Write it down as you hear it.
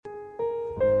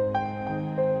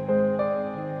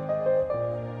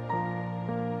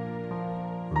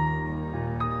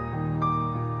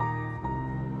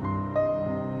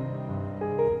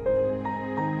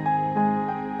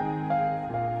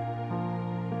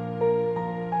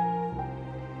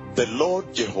the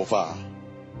Lord Jehovah,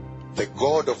 the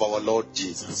God of our Lord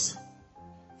Jesus,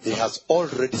 He has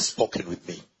already spoken with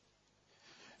me.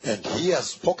 And He has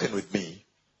spoken with me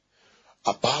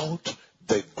about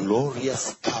the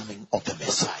glorious coming of the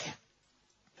Messiah.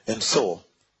 And so,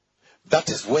 that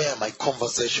is where my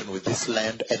conversation with this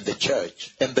land and the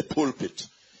church and the pulpit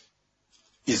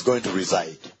is going to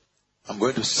reside. I'm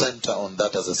going to center on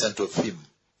that as a central theme.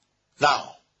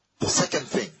 Now, the second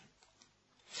thing.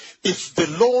 If the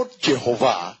Lord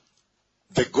Jehovah,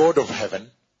 the God of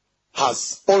heaven,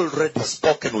 has already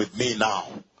spoken with me now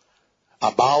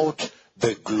about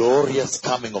the glorious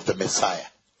coming of the Messiah,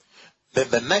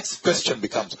 then the next question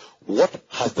becomes, what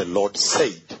has the Lord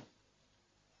said?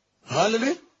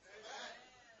 Hallelujah.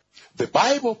 The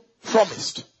Bible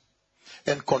promised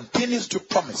and continues to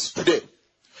promise today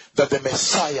that the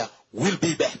Messiah will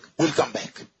be back, will come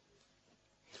back.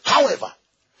 However,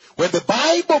 when the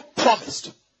Bible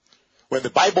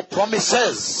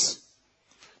promises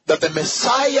that the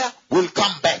Messiah will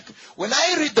come back, when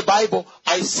I read the Bible,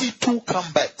 I see two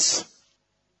comebacks,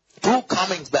 two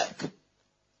comings back.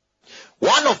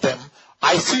 One of them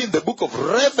I see in the book of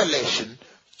Revelation,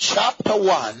 chapter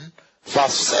 1,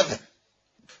 verse 7.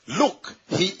 Look,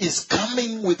 He is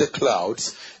coming with the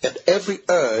clouds, and every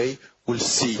eye will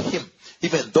see Him,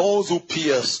 even those who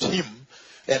pierced Him,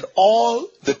 and all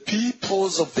the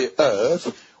peoples of the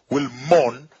earth will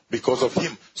mourn because of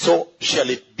Him. So shall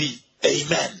it be.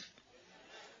 Amen.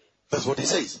 That's what He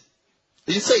says.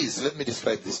 He says, let me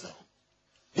describe this now.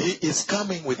 He is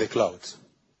coming with the clouds,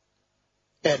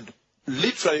 and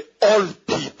literally all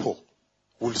people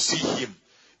will see Him,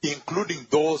 including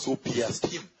those who pierced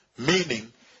Him,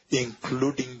 meaning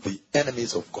including the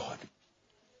enemies of God.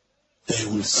 They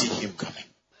will see Him coming.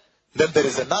 Then there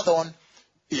is another one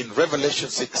in Revelation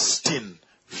 16,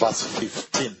 verse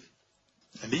 15.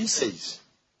 And He says,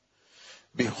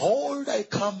 behold, I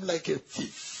come like a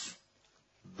thief.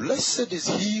 Blessed is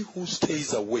he who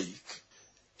stays awake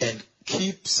and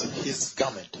keeps his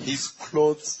garment, his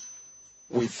clothes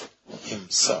with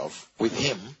himself, with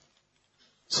him,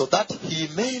 so that he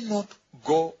may not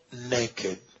go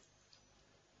naked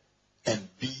and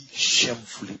be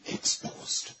shamefully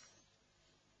exposed.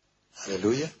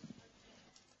 Hallelujah.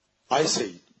 I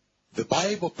say, the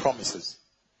Bible promises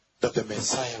that the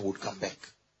Messiah would come back.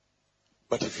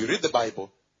 But if you read the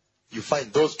Bible, you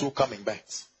find those two coming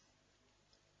backs.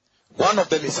 One of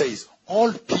them, He says,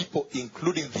 all people,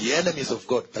 including the enemies of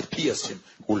God that pierced Him,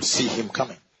 will see Him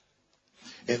coming.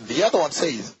 And the other one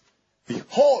says,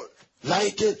 behold,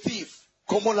 like a thief,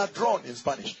 como ladrón in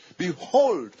Spanish.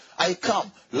 Behold, I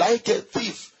come like a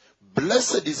thief.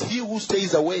 Blessed is he who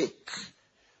stays awake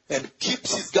and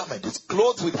keeps his garment, his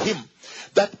clothes with him,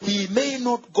 that he may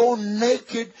not go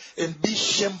naked and be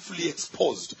shamefully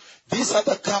exposed. This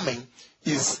other coming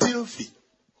is stealthy.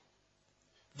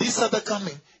 This other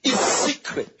coming is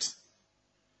secret.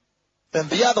 And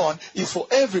the other one is for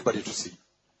everybody to see.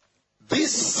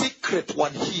 This secret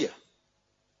one here,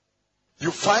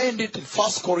 you find it in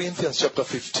 1 Corinthians chapter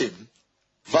 15,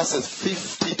 verses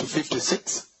 50 to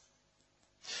 56.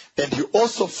 And you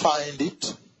also find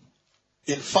it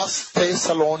in 1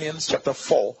 Thessalonians chapter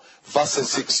 4, verses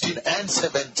 16 and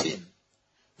 17.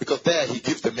 Because there he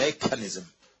gives the mechanism,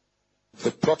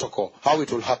 the protocol, how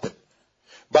it will happen.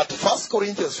 But 1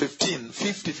 Corinthians 15,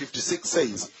 50, 56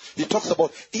 says, he talks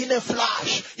about in a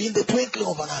flash, in the twinkling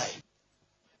of an eye.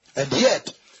 And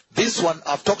yet, this one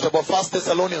I've talked about, 1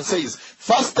 Thessalonians says,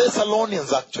 1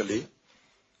 Thessalonians actually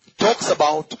talks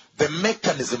about the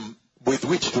mechanism with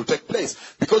which it will take place.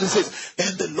 Because it says,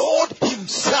 and the Lord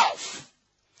Himself,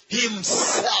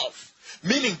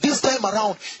 meaning this time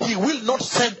around, He will not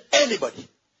send anybody,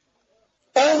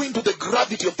 owing to the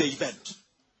gravity of the event.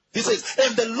 He says,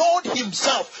 and the Lord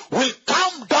Himself will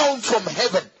come down from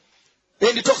heaven.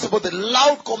 And he talks about the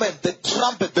loud command, the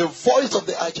trumpet, the voice of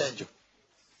the archangel.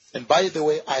 And by the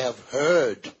way, I have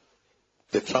heard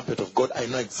the trumpet of God. I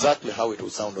know exactly how it will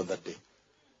sound on that day.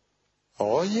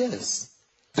 Oh yes.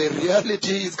 The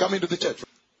reality is coming to the church.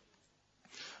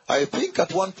 I think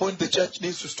at one point the church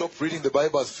needs to stop reading the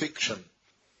Bible as fiction.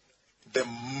 The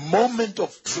moment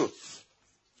of truth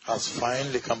has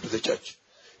finally come to the church.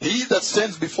 He that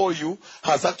stands before you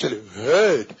has actually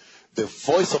heard the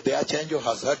voice of the archangel,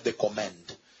 has heard the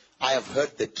command. I have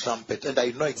heard the trumpet, and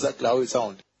I know exactly how it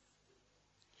sounds.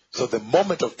 So the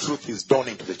moment of truth is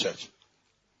dawning to the church.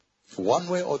 One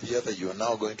way or the other, you are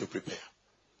now going to prepare.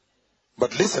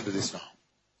 But listen to this now.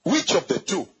 Which of the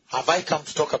two have I come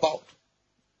to talk about?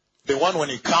 The one when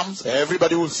He comes,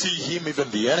 everybody will see Him, even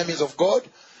the enemies of God.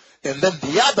 And then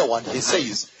the other one, He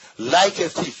says, like a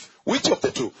thief. Which of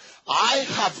the two? I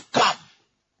have come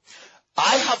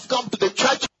I have come to the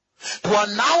church to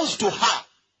announce to her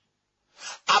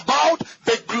about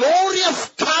the glorious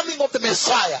coming of the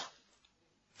Messiah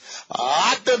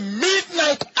at the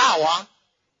midnight hour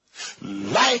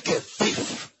like a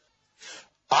thief.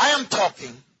 I am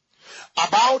talking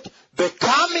about the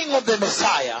coming of the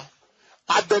Messiah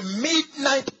at the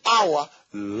midnight hour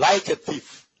like a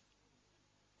thief.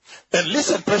 And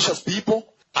listen, precious people,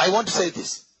 I want to say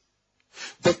this.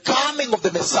 The coming of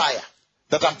the Messiah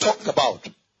that I'm talking about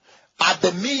at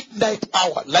the midnight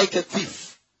hour like a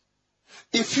thief.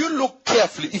 If you look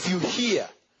carefully, if you hear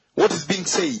what is being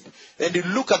said, and you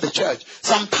look at the church,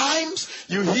 sometimes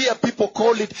you hear people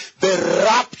call it the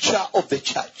rapture of the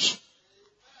church.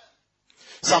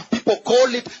 Some people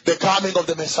call it the coming of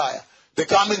the Messiah, the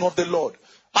coming of the Lord.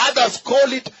 Others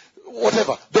call it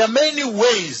whatever. There are many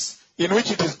ways in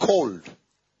which it is called.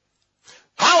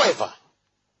 However,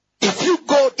 if you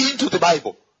go into the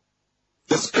Bible,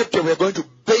 the scripture we are going to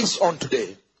base on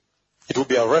today, it will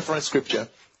be a reference scripture.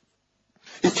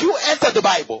 If you enter the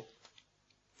Bible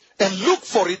and look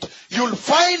for it, you'll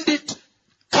find it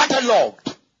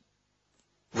catalogued,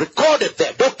 recorded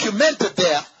there, documented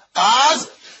there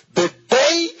as the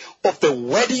day of the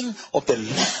wedding of the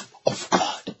Lamb of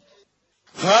God.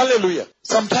 Hallelujah.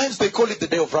 Sometimes they call it the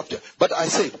day of rapture. But I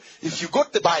said, if you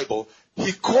got the Bible,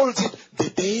 he calls it the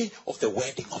day of the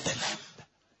wedding of the Lamb.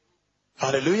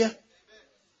 Hallelujah.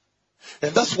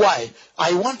 And that's why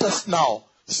I want us now,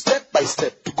 step by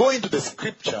step, to go into the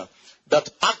scripture that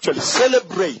actually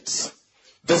celebrates,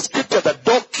 the scripture that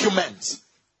documents,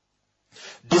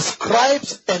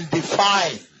 describes and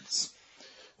defines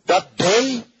that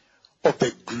day of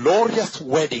the glorious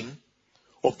wedding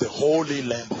of the Holy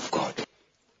Lamb of God.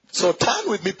 So turn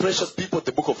with me, precious people, to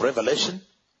the book of Revelation.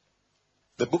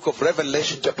 The book of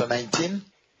Revelation chapter 19.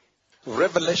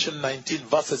 Revelation 19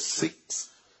 verses 6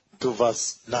 to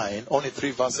verse 9. Only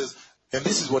 3 verses. And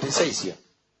this is what he says here.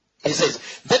 He says,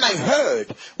 "Then I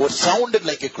heard what sounded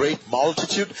like a great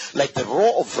multitude, like the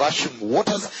roar of rushing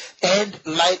waters, and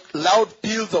like loud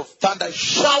peals of thunder,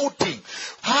 shouting,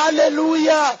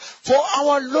 'Hallelujah! For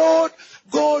our Lord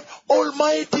God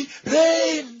Almighty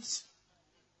reigns.'"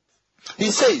 He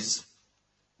says,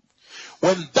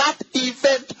 when that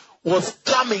event was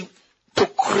coming to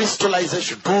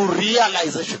crystallization, to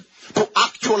realization, to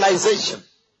actualization,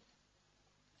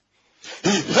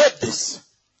 he heard this.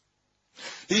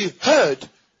 He heard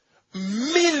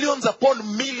millions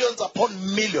upon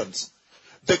millions,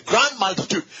 the grand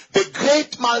multitude, the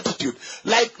great multitude,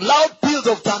 like loud peals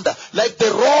of thunder, like the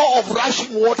roar of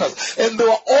rushing waters, and they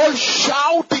were all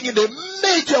shouting in a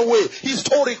major way,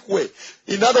 historic way.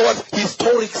 In other words,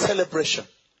 historic celebration,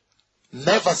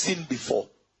 never seen before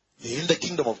in the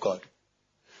kingdom of God.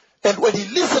 And when he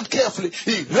listened carefully,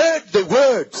 he heard the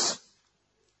words.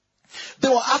 They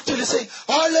were actually saying,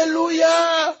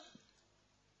 "Hallelujah!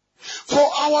 For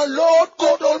our Lord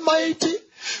God Almighty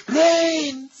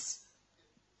reigns."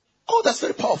 Oh, that's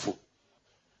very powerful.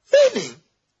 Meaning,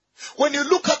 when you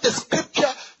look at the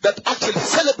scripture that actually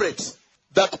celebrates,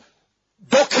 that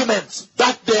documents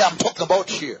that day I'm talking about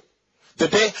here, the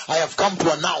day I have come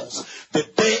to announce, the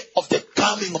day of the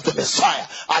coming of the Messiah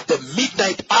at the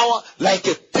midnight hour like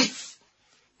a thief,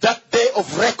 that day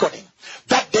of reckoning,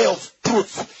 that day of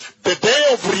truth, the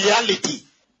day of reality,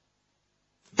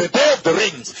 the day of the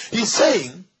rings. He's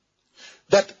saying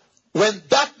that when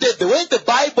that day, the way the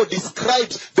Bible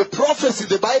describes, the prophecy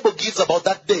the Bible gives about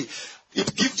that day,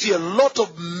 it gives you a lot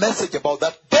of message about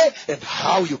that day and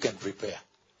how you can prepare.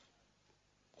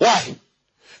 Why?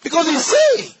 Because he's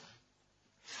saying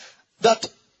that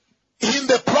in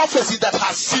the prophecy that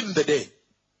has seen the day,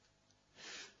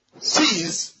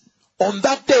 sees on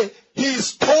that day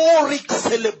historic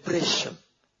celebration.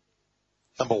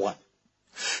 Number 1.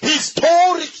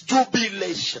 Historic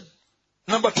jubilation.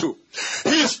 Number 2.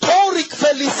 Historic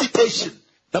felicitation.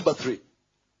 Number 3.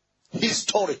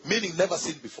 Historic, meaning never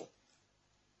seen before.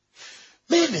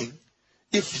 Meaning,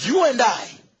 if you and I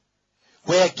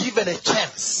were given a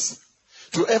chance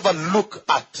to ever look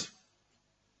at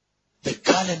the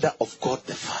calendar of God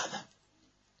the Father,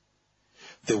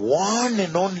 the one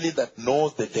and only that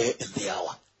knows the day and the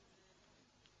hour,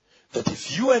 that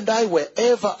if you and I were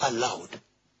ever allowed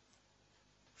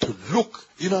to look,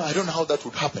 I don't know how that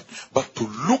would happen, but to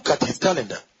look at his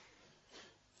calendar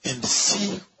and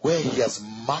see where he has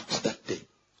marked that day.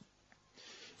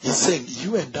 He's saying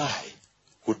you and I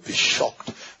would be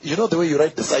shocked. You know the way you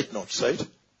write the side notes, right?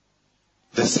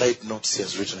 The side notes he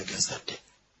has written against that day.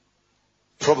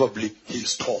 Probably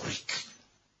historic.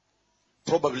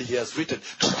 Probably he has written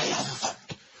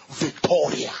triumphant,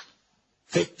 Victoria,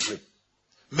 victory.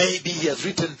 Maybe he has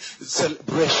written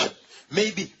celebration.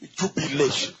 maybe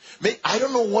jubilation. I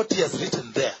don't know what he has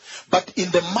written there. But in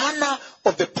the manner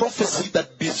of the prophecy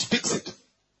that bespeaks it,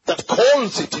 that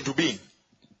calls it into being,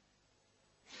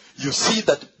 you see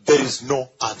that there is no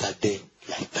other day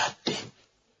like that day.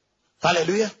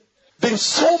 Hallelujah. There is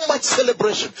so much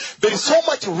celebration. There is so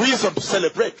much reason to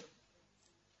celebrate.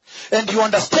 And you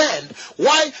understand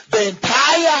why the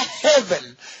entire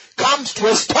heaven comes to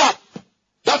a stop.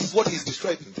 That is what he's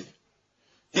describing there.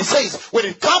 He says, when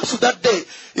it comes to that day,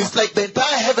 it's like the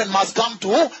entire heaven must come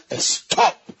to a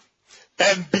stop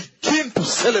and begin to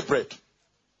celebrate.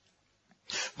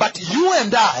 But you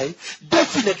and I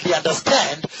definitely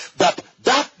understand that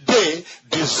that day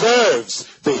deserves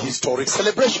the historic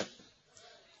celebration.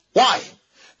 Why?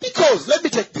 Because, let me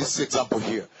take this example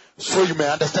here, so you may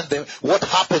understand what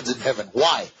happens in heaven.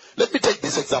 Why? Let me take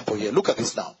this example here. Look at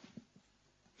this now.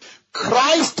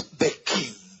 Christ the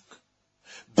King,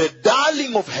 the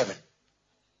darling of heaven.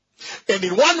 And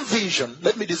in one vision,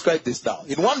 let me describe this now.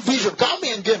 In one vision,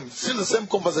 coming again, still the same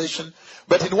conversation,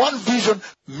 but in one vision,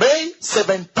 May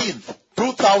 17th,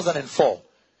 2004,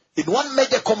 in one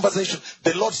major conversation,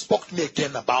 the Lord spoke to me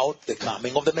again about the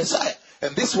coming of the Messiah.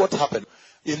 And this is what happened.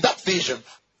 In that vision,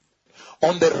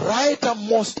 on the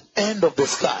rightmost end of the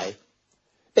sky,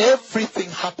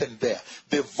 everything happened there.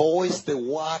 The voice, the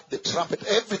word, the trumpet,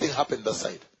 everything happened that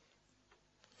side.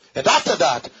 And after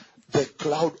that, the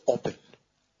cloud opened.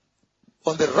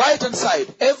 On the right-hand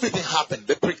side, everything happened.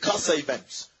 The precursor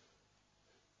events.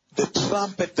 The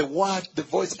trumpet, the word, the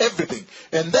voice, everything.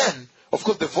 And then, of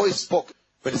course, the voice spoke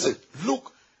when he said,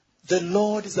 look, the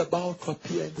Lord is about to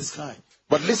appear in the sky.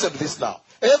 But listen to this now.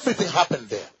 Everything happened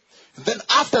there. And then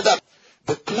after that,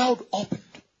 the cloud opened.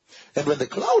 And when the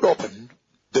cloud opened,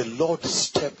 the Lord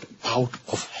stepped out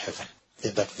of heaven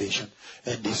in that vision.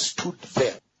 And he stood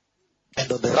there. And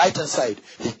on the right-hand side,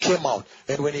 he came out.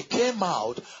 And when he came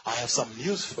out, I have some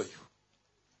news for you.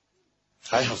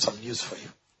 I have some news for you.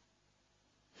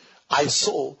 I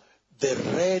saw the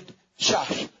red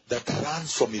sash that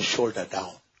runs from his shoulder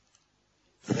down.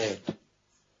 Red.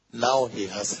 Now he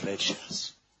has red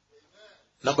shirts.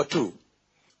 Number 2,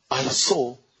 I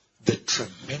saw the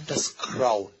tremendous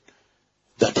crown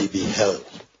that he beheld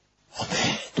on the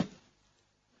head.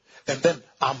 And then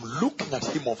I'm looking at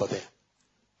him over there.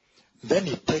 Then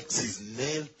he takes his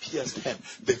nail-pierced hand.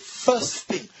 The first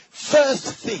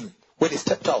thing, when he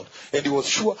stepped out, and he was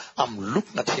sure I'm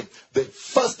looking at him. The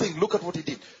first thing, look at what he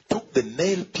did. Took the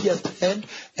nail-pierced hand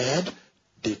and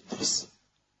did this.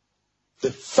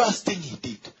 The first thing he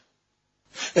did.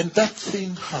 And that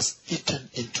thing has eaten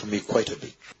into me quite a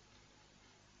bit.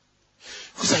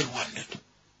 Because I wondered,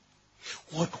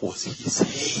 what was he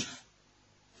saying?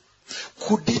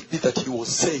 Could it be that he was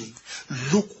saying,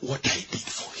 look what I did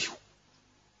for you?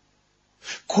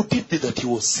 Could it be that he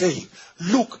was saying,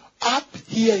 look, up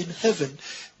here in heaven,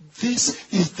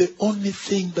 this is the only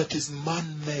thing that is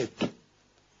man-made?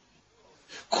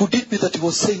 Could it be that he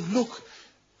was saying, look,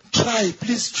 try,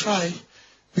 please try,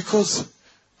 because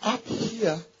up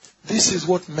here, this is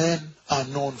what men are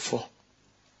known for.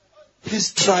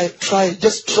 Please try,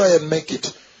 just try and make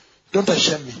it. Don't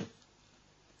shame me.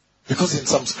 Because in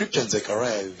some scripture in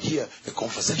Zechariah, you hear a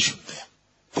conversation there.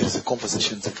 There is a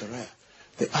conversation in Zechariah.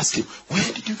 They ask him,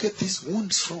 where did you get these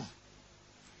wounds from?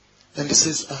 And he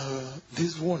says,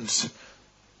 these wounds,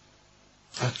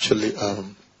 actually,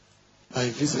 I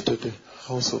visited the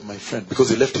house of my friend, because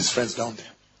he left his friends down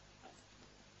there,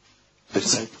 the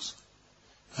disciples.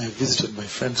 I visited my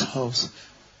friend's house,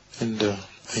 and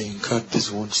I incurred these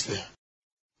wounds there.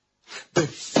 The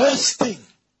first thing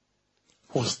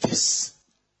was this.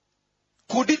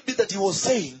 Could it be that he was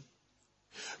saying,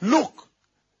 look,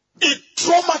 it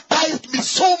traumatized me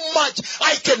so much,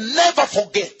 I can never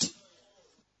forget.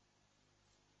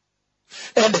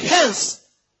 And hence,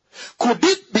 could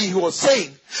it be he was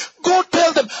saying, go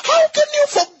tell them, how can you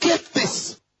forget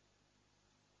this?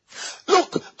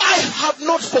 Look, I have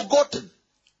not forgotten.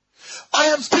 I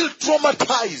am still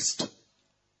traumatized.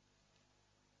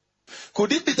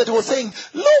 Could it be that he was saying,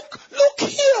 look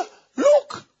here,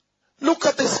 look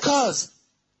at the scars.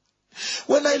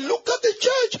 When I look at the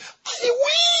church, I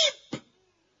weep.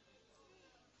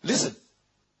 Listen,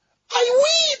 I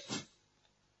weep.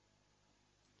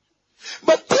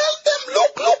 But tell them,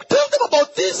 look, tell them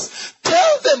about this.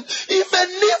 Tell them, even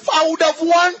if I would have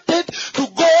wanted to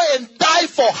go and die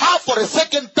for her for a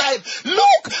second time,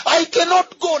 look, I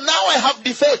cannot go. Now I have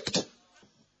defect.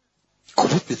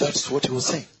 Could it be that's what he was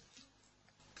saying?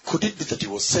 Could it be that he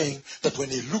was saying that when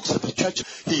he looks at the church,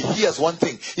 he hears one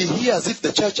thing. He hears if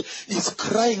the church is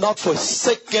crying out for a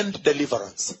second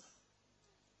deliverance.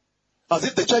 As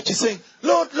if the church is saying,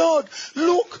 Lord, Lord,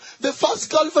 look, the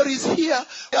first Calvary is here.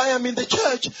 I am in the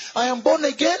church. I am born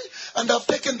again and I've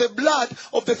taken the blood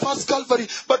of the first Calvary.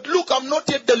 But look, I'm not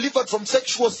yet delivered from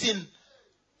sexual sin.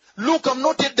 Look, I'm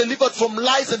not yet delivered from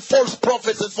lies and false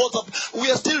prophets and false. We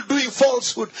are still doing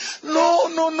falsehood. No.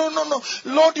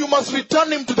 Lord, you must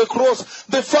return him to the cross.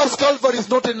 The first Calvary is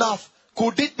not enough.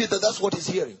 Could it be that that's what he's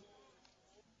hearing?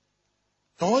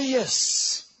 Oh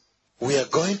yes. We are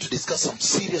going to discuss some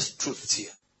serious truths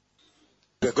here.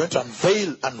 We are going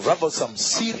to unravel some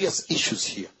serious issues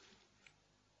here.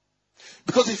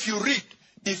 Because if you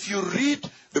read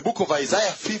the book of Isaiah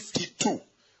 52,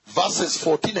 verses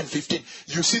 14 and 15,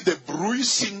 you see the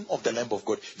bruising of the Lamb of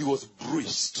God. He was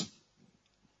bruised.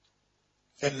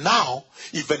 And now,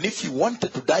 even if he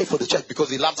wanted to die for the church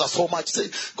because he loves us so much, say,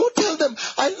 go tell them,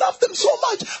 I love them so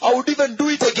much, I would even do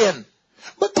it again.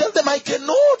 But tell them I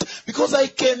cannot, because I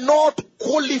cannot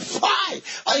qualify.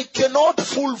 I cannot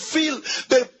fulfill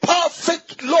the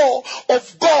perfect law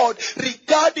of God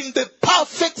regarding the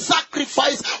perfect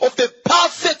sacrifice of the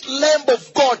perfect Lamb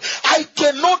of God. I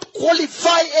cannot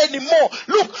qualify anymore.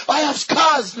 Look, I have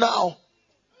scars now.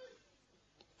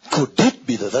 Could it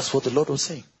be that that's what the Lord was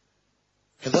saying?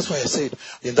 And that's why I said,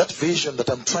 in that vision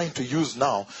that I'm trying to use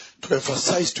now to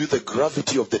emphasize to you the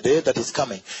gravity of the day that is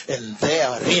coming, and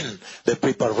therein the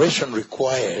preparation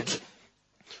required,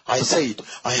 I said,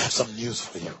 I have some news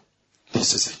for you.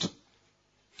 This is it.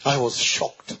 I was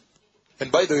shocked.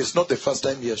 And by the way, it's not the first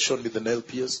time he has shown me the nail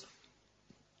pierced.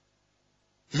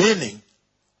 Meaning,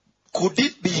 could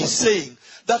it be saying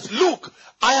that, look,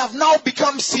 I have now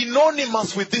become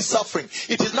synonymous with this suffering.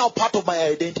 It is now part of my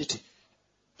identity.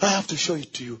 I have to show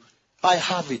it to you. I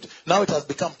have it. Now it has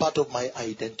become part of my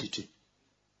identity.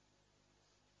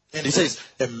 And he says,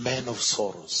 a man of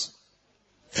sorrows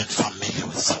and familiar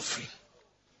with suffering.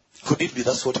 Could it be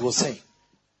that's what he was saying?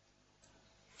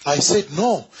 I said,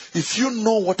 no. If you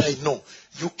know what I know,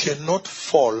 you cannot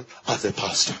fall as a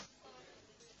pastor.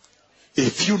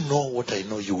 If you know what I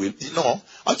know, you will. No,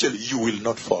 actually, you will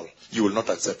not fall. You will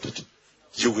not accept it.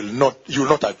 You will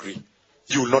not agree.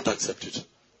 You will not accept it.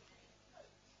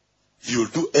 You'll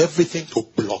do everything to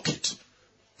block it.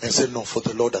 And say, no, for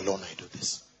the Lord alone I do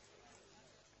this.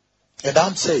 And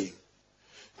I'm saying,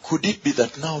 could it be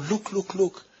that now,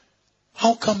 look.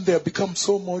 How come they have become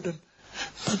so modern?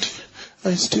 But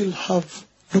I still have.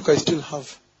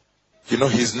 You know,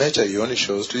 his nature he only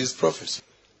shows to his prophets.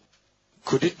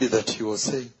 Could it be that he was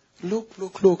saying, look.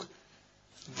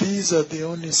 These are the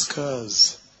only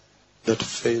scars that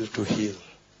fail to heal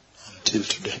until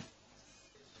today.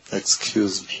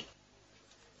 Excuse me.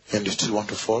 And you still want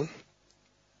to fall?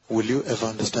 Will you ever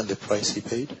understand the price he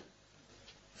paid?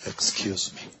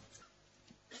 Excuse me.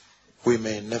 We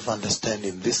may never understand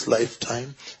in this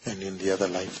lifetime and in the other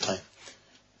lifetime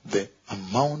the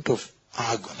amount of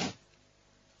agony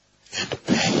and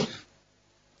pain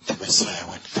the Messiah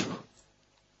went through.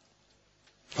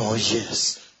 Oh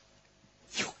yes,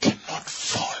 you cannot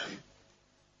fall.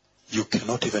 You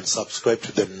cannot even subscribe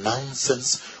to the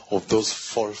nonsense of those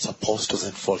false apostles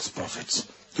and false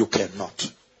prophets. You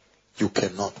cannot. You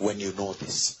cannot when you know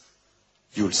this.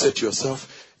 You will say to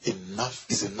yourself, enough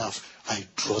is enough. I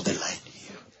draw the line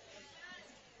here.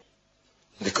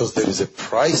 Because there is a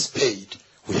price paid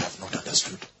we have not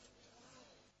understood.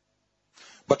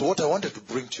 But what I wanted to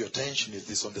bring to your attention is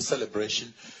this on the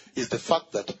celebration, is the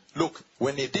fact that, look,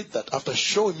 when he did that, after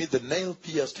showing me the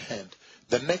nail-pierced hand,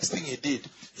 the next thing he did,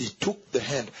 he took the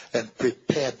hand and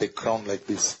prepared the crown like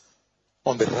this,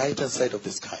 on the right-hand side of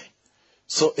the sky.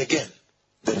 So again,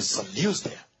 there is some news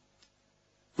there,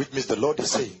 which means the Lord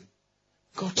is saying,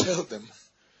 go tell them,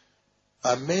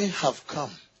 I may have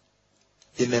come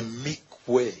in a meek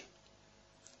way,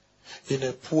 in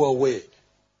a poor way,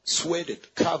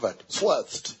 sweated, covered,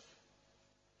 swathed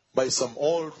by some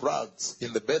old rags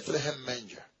in the Bethlehem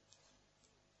manger,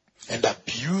 and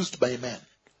abused by men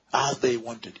as they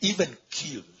wanted, even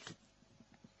killed.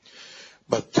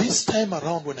 But this time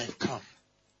around when I come,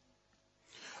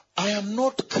 I am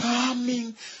not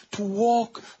coming to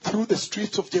walk through the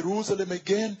streets of Jerusalem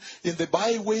again in the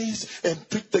byways and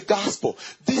preach the gospel.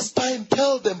 This time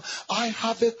tell them, I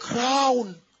have a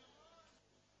crown.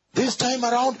 This time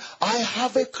around, I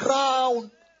have a crown.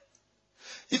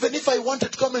 Even if I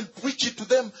wanted to come and preach it to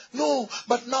them, no,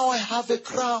 but now I have a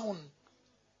crown.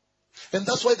 And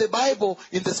that's why the Bible,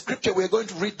 in the scripture we're going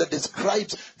to read, that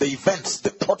describes the events,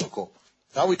 the protocol,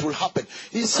 how it will happen.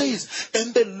 He says,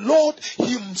 and the Lord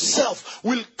himself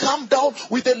will come down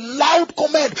with a loud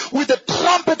command, with the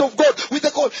trumpet of God, with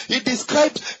the call. He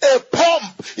describes a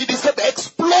pomp. He describes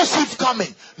explosive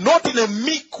coming, not in a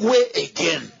meek way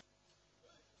again.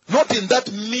 Not in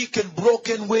that meek and broken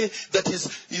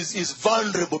is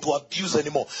vulnerable to abuse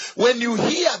anymore. When you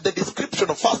hear the description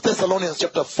of 1 Thessalonians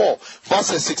chapter 4,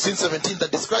 verses 16, 17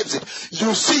 that describes it,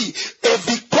 you see a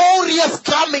victorious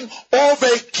coming of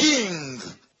a king.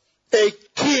 A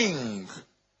king.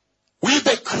 With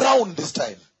a crown this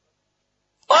time.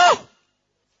 Oh!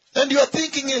 And you are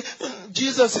thinking,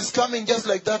 Jesus is coming just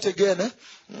like that again.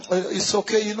 It's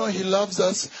okay, he loves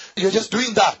us. You're just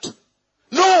doing that.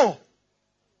 No!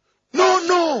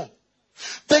 No!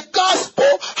 The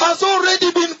gospel has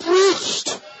already been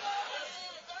preached.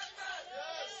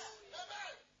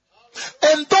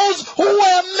 And those who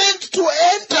were meant to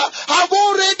enter have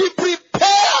already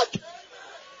prepared.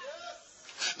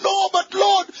 No, but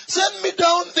Lord, send me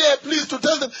down there, please, to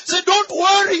tell them. Say, don't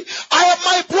worry, I have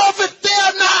my prophet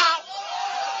there now.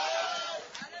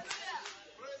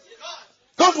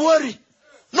 Don't worry.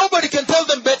 Nobody can tell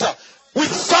them better.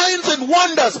 With signs and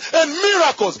wonders and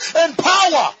miracles and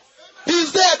power.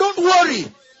 He's there, don't worry.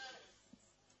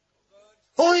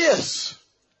 Oh yes.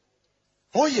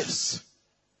 Oh yes.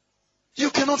 You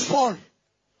cannot fall.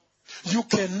 You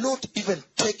cannot even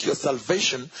take your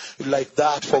salvation like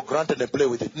that for granted and play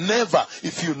with it. Never,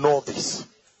 if you know this.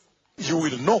 You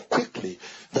will know quickly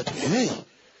that, hey,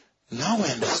 now I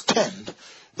understand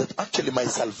that actually my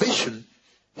salvation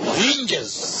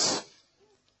hinges,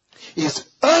 is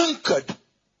anchored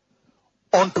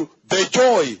onto the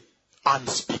joy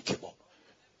unspeakable,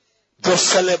 the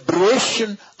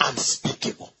celebration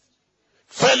unspeakable,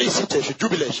 felicitation,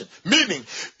 jubilation. Meaning,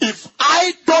 if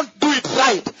I don't do it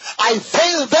right, I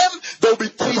fail them, there will be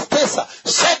tristeza,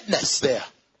 sadness there.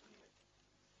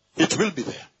 It will be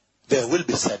there. There will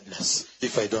be sadness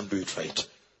if I don't do it right.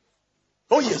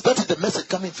 Oh yes, that is the message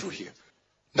coming through here.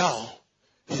 Now,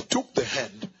 he took the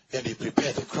hand and he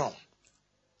prepared the crown.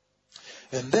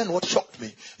 And then what shocked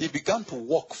me, he began to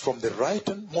walk from the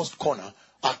rightmost corner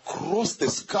across the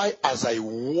sky as I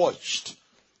watched.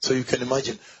 So you can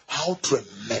imagine how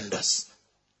tremendous.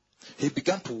 He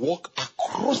began to walk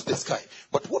across the sky.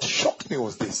 But what shocked me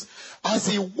was this. As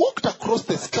he walked across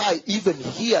the sky, even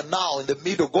here now in the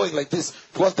middle, going like this,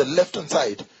 towards the left-hand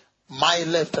side, my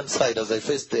left-hand side as I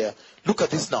faced there. Look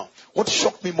at this now. What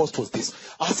shocked me most was this.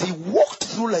 As he walked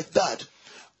through like that,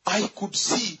 I could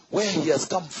see where he has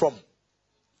come from.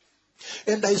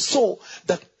 And I saw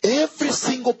that every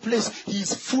single place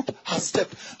his foot has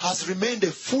stepped has remained a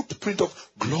footprint of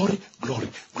glory, glory,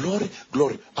 glory,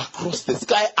 glory across the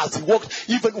sky as he walked.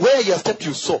 Even where he has stepped,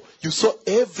 you saw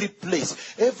every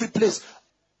place, every place.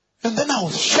 And then I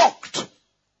was shocked.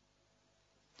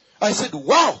 I said,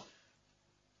 wow,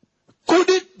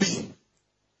 could it be?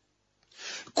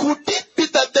 Could it be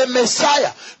that the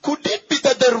Messiah, could it be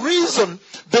that the reason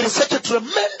there is such a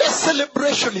tremendous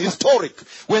celebration historic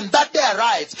when that day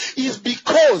arrives is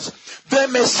because the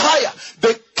Messiah,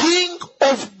 the King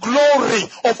of glory,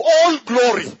 of all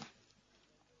glory,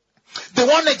 the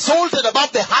one exalted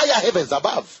above the higher heavens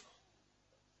above,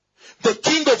 the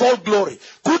King of all glory,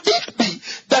 could it be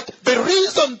that the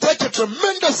reason such a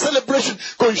tremendous celebration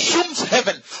consumes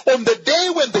heaven on the day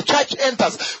when the church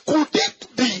enters, could it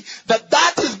be that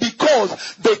that is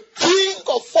because the King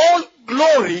of all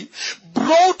glory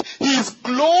brought his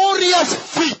glorious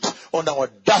feet on our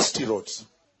dusty roads?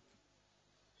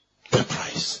 The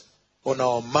price on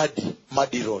our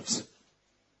muddy roads.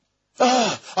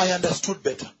 I understood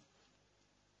better.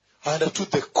 I understood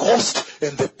the cost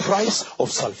and the price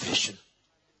of salvation.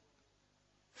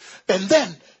 And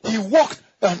then he walked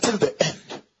until the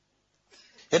end.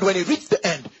 And when he reached the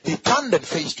end, he turned and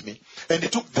faced me. And he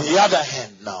took the other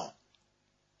hand now.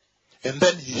 And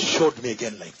then he showed me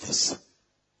again like this.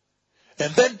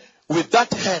 And then with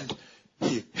that hand,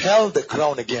 he held the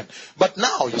crown again. But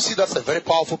now, you see, that's a very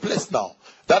powerful place now.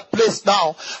 That place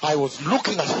now, I was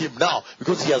looking at him now,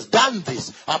 because he has done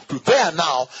this up to there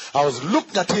now. I was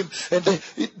looking at him, and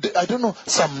I don't know,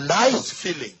 some nice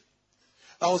feeling.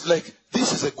 I was like,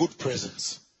 this is a good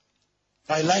presence.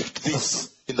 I liked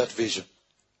this in that vision.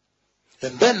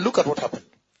 And then look at what happened.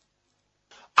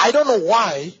 I don't know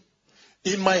why,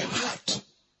 in my heart,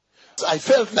 I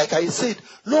felt like I said,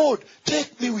 Lord,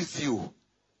 take me with you.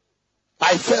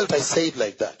 I felt I said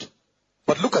like that.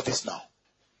 But look at this now.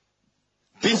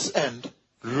 This end,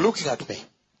 looking at me.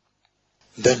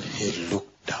 Then he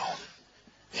looked down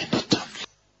and he turned.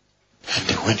 And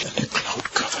he went and the cloud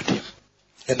covered him.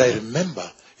 And I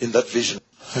remember in that vision,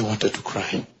 I wanted to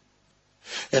cry.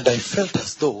 And I felt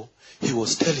as though he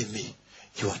was telling me,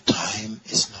 your time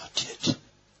is not yet.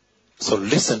 So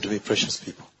listen to me, precious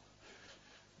people.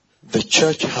 The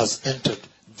church has entered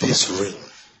this realm.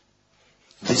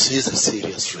 This is a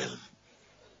serious realm.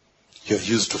 You're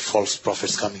used to false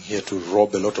prophets coming here to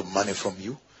rob a lot of money from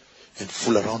you and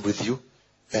fool around with you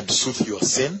and soothe your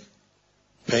sin,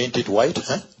 paint it white,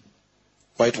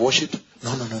 whitewash it.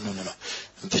 No.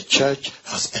 The church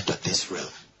has entered this realm.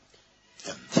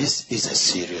 And this is a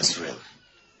serious realm.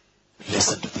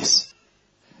 Listen to this.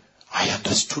 I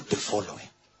understood the following.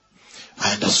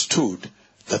 I understood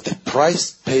that the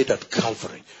price paid at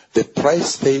Calvary, the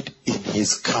price paid in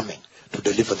his coming to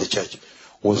deliver the church,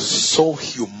 was so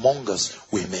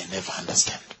humongous we may never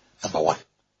understand. Number one.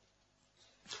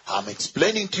 I'm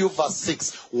explaining to you verse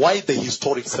 6, why the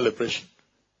historic celebration.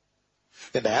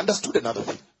 And I understood another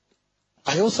thing.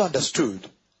 I also understood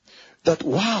that,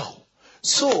 wow,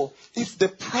 so if the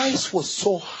price was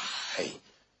so high,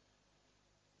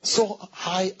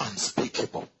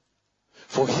 unspeakable,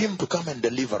 for him to come and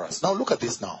deliver us. Now look at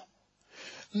this now.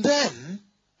 Then,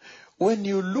 when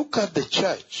you look at the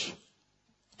church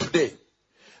today,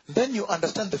 then you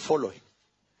understand the following.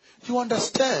 You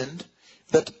understand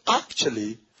that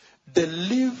actually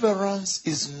deliverance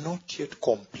is not yet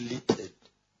completed.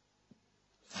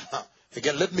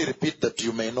 Again, let me repeat that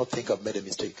you may not think I've made a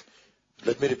mistake.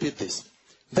 Let me repeat this.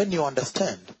 Then you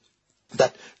understand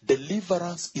that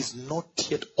deliverance is not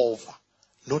yet over,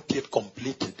 not yet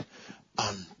completed,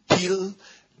 until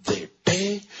the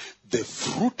day the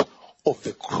fruit of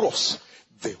the cross,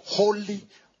 the holy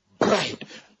bride,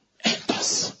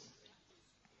 enters.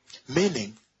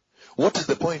 Meaning, what is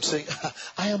the point saying,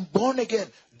 I am born again.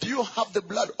 Do you have the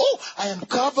blood? Oh, I am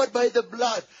covered by the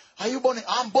blood. Are you born?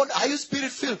 I'm born. Are you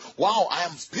spirit filled? Wow, I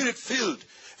am spirit filled.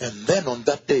 And then on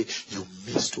that day, you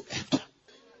miss to enter.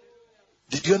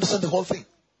 Did you understand the whole thing?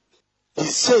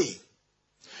 He's saying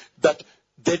that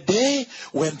the day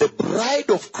when the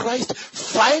bride of Christ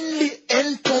finally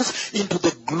enters into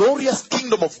the glorious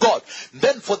kingdom of God,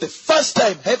 then for the first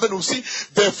time heaven will see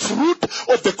the fruit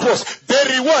of the cross,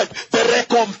 the reward, the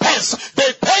recompense,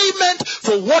 the payment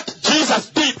for what Jesus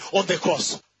did on the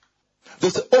cross. They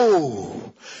say,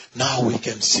 oh, now we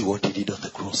can see what he did on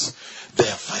the cross. They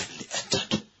have finally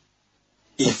entered.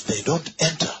 If they don't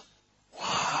enter,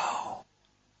 wow,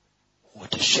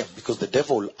 what a shame. Because the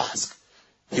devil will ask,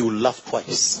 he will laugh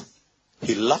twice.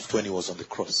 He laughed when he was on the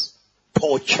cross,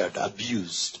 tortured,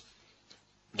 abused,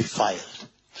 defiled.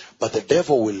 But the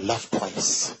devil will laugh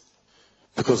twice.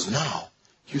 Because now,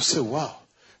 you say, wow,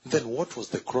 then what was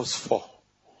the cross for?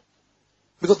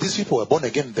 Because these people were born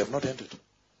again, they have not entered.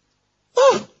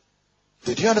 Oh,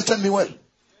 did you understand me well?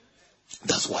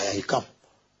 That's why I come.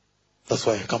 That's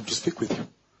why I come to speak with you.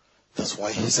 That's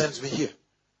why he sends me here.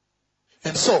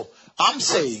 And so, I'm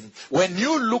saying, when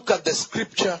you look at the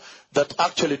scripture that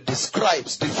actually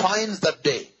defines that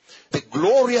day, the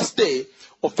glorious day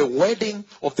of the wedding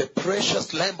of the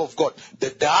precious Lamb of God,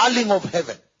 the darling of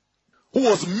heaven, who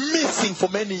was missing for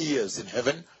many years in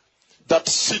heaven, that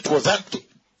seat was empty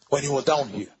when he was down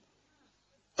here.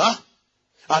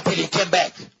 Until he came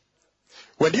back.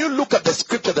 When you look at the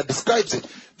scripture that describes it,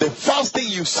 the first thing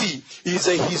you see is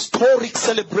a historic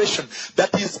celebration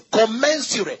that is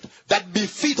commensurate, that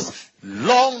befits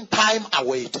long time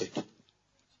awaited.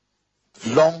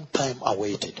 Long time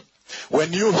awaited.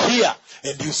 When you hear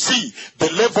and you see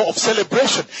the level of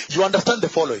celebration, you understand the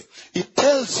following. It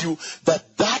tells you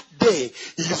that that day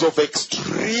is of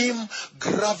extreme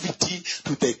gravity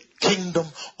to the kingdom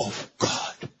of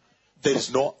God. There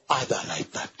is no other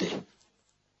like that day.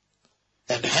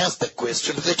 And hence the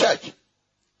question to the church.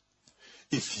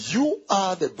 If you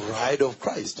are the bride of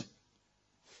Christ,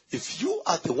 if you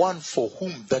are the one for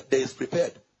whom that day is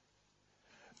prepared,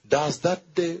 does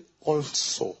that day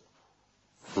also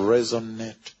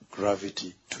resonate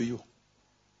gravity to you?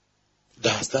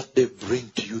 Does that day bring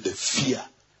to you the fear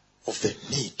of the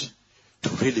need to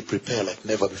really prepare like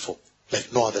never before,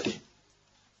 like no other day?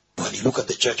 When you look at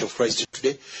the church of Christ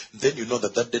today, then you know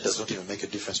that that day does not even make a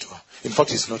difference to her. In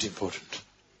fact, it's not important.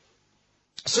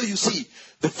 So you see,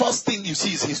 the first thing you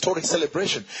see is historic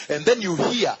celebration. And then you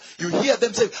hear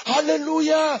them say,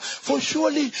 hallelujah, for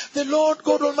surely the Lord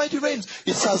God Almighty reigns.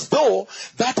 It's as though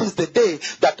that is the day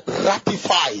that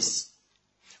ratifies,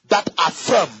 that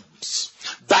affirms,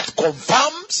 that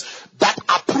confirms, that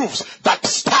approves, that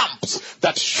stamps,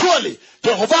 that surely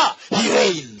Jehovah, he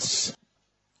reigns.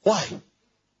 Why?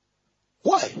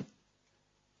 Why?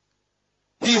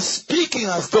 He is speaking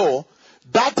as though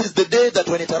that is the day that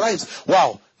when it arrives,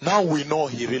 wow, now we know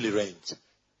he really reigns.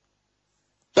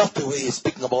 That's the way he's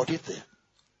speaking about it there.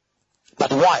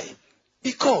 But why?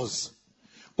 Because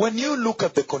when you look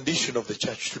at the condition of the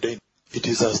church today, it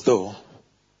is as though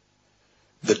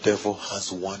the devil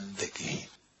has won the game.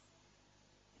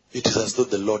 It is as though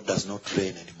the Lord does not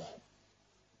reign anymore.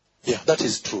 Yeah, that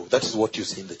is true. That is what you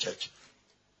see in the church.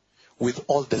 With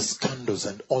all the scandals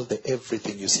and all the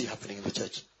everything you see happening in the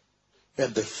church.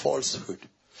 And the falsehood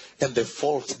and the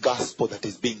false gospel that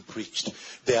is being preached.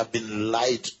 They have been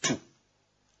lied to.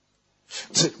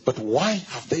 So, but why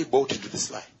have they bought into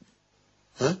this lie?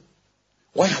 Huh?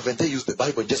 Why haven't they used the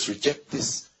Bible and just reject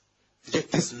this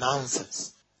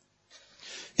nonsense?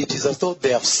 It is as though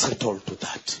they have settled to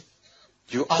that.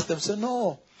 You ask them, say,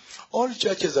 no, all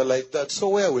churches are like that, so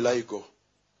where will I go?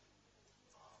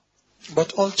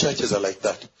 But all churches are like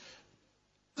that.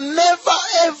 Never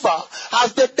ever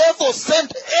has the devil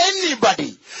sent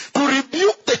anybody to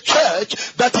rebuke the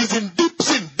church that is in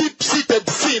deep-seated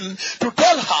sin, to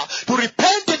tell her to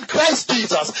repent in Christ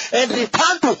Jesus and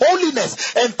return to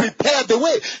holiness and prepare the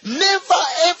way. Never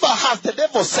ever has the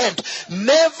devil sent.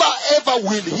 Never ever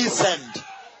will he send.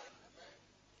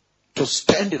 To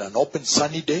stand in an open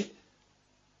sunny day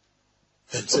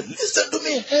and say, listen to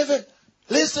me, heaven.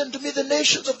 Listen to me, the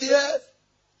nations of the earth.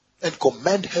 And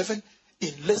command heaven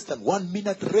in less than 1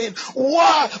 minute rain.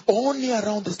 Wow! Only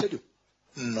around the stadium.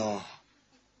 No.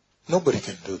 Nobody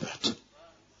can do that.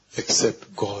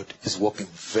 Except God is walking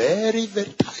very,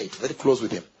 very tight, very close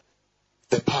with him.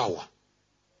 The power.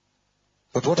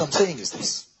 But what I'm saying is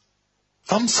this.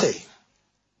 I'm saying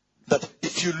that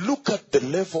if you look at the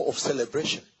level of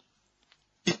celebration,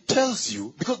 it tells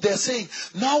you, because they are saying,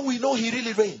 now we know he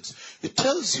really reigns. It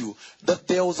tells you that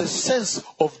there was a sense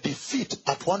of defeat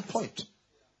at one point.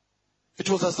 It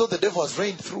was as though the devil has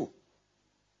reigned through.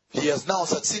 He has now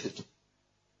succeeded.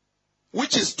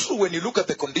 Which is true when you look at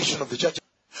the condition of the church.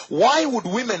 Why would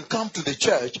women come to the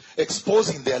church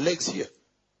exposing their legs here?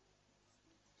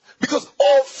 Because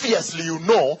obviously you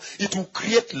know it will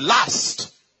create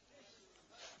lust.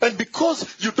 And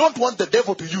because you don't want the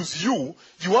devil to use you,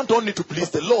 you want only to please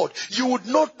the Lord, you would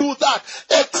not do that,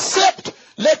 except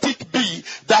let it be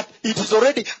that it is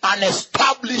already an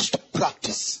established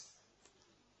practice.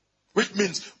 Which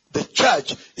means the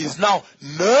church is now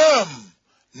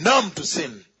numb to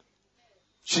sin.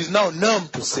 She's now numb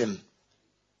to sin.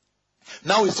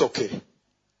 Now it's okay.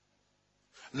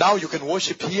 Now you can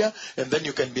worship here, and then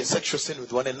you can be in sexual sin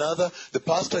with one another. The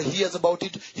pastor hears about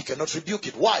it, he cannot rebuke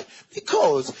it. Why?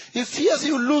 Because he fears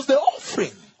you lose the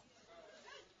offering.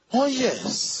 Oh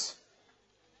yes.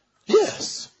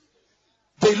 Yes.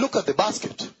 They look at the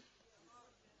basket.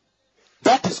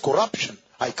 That is corruption.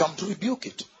 I come to rebuke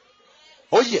it.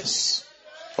 Oh yes.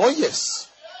 Oh yes.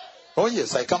 Oh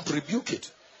yes, I come to rebuke it.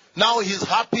 Now he's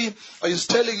happy. He's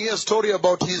telling you a story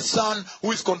about his son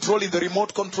who is controlling the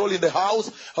remote control in the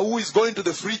house, who is going to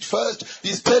the fridge first.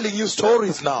 He's telling you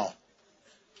stories now.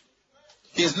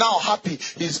 He's now happy.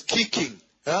 He's kicking.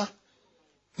 Huh?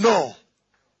 No.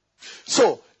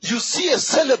 So, you see a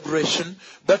celebration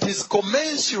that is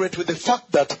commensurate with the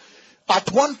fact that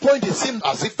at one point it seemed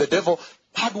as if the devil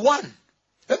had won.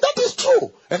 And that is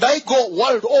true. And I go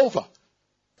world over.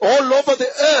 All over the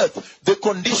earth, the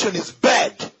condition is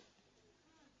bad.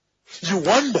 You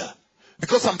wonder,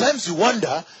 because sometimes you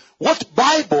wonder, what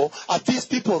Bible are these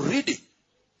people reading?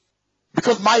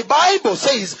 Because my Bible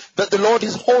says that the Lord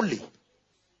is holy.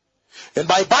 And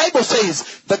my Bible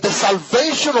says that the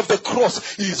salvation of the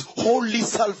cross is holy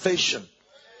salvation.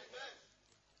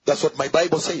 That's what my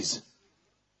Bible says.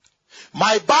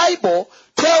 My Bible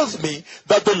tells me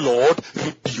that the Lord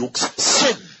rebukes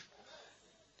sin.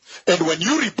 And when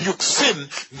you rebuke sin,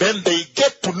 then they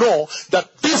get to know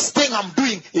that this thing I'm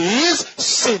doing is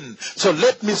sin. So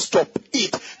let me stop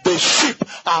it. The sheep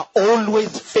are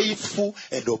always faithful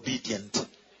and obedient.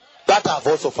 That I've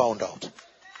also found out.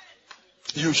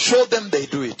 You show them, they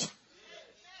do it.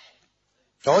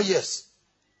 Oh yes.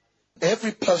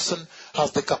 Every person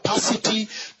has the capacity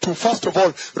to, first of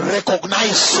all,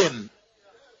 recognize sin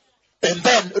and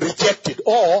then reject it,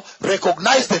 or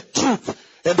recognize the truth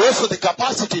and also the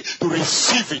capacity to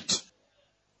receive it.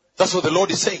 That's what the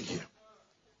Lord is saying here.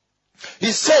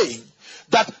 He's saying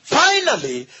that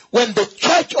finally, when the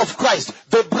church of Christ,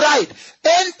 the bride,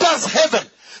 enters heaven,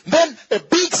 then a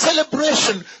big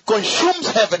celebration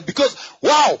consumes heaven, because,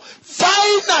 wow,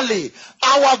 finally,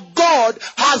 our God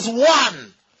has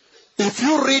won. If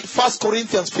you read 1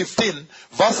 Corinthians 15,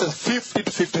 verses 50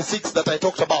 to 56 that I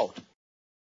talked about.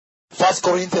 1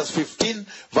 Corinthians 15,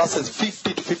 verses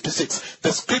 50 to 56.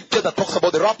 The scripture that talks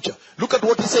about the rapture. Look at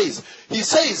what he says. He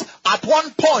says, at one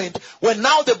point, when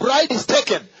now the bride is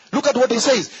taken, look at what he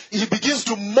says. He begins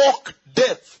to mock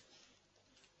death.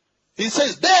 He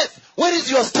says, death, where is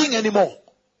your sting anymore?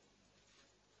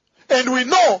 And we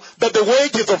know that the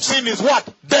wages of sin is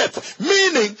what? Death.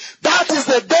 Meaning, that is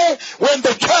the day when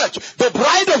the church, the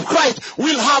bride of Christ,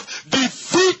 will have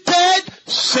defeated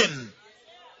sin.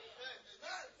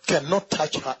 Cannot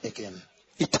touch her again,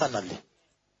 eternally.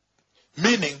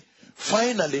 Meaning,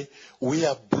 finally we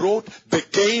have brought the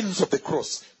gains of the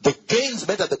cross. The gains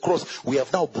made at the cross, we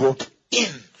have now brought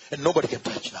in. And nobody can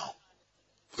touch now.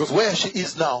 Because where she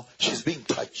is now, she's being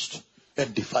touched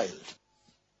and defiled.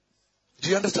 Do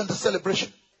you understand the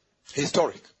celebration?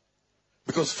 Historic.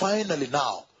 Because finally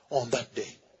now, on that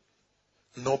day,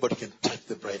 nobody can touch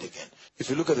the bride again. If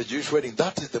you look at the Jewish wedding,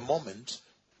 that is the moment.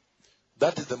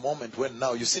 That is the moment when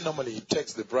now, you see normally he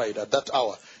takes the bride at that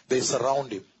hour. They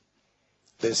surround him.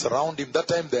 They surround him. That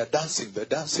time they are dancing. They're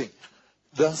dancing.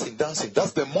 Dancing.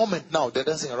 That's the moment now. They're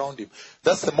dancing around him.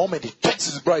 That's the moment he takes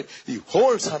his bride. He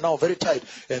holds her now very tight.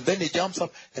 And then he jumps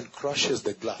up and crushes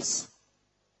the glass.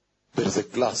 There is a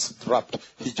glass wrapped.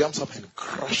 He jumps up and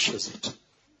crushes it.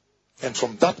 And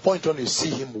from that point on, you see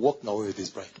him walking away with his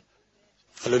bride.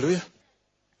 Hallelujah.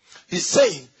 He's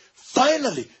saying,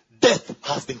 finally, death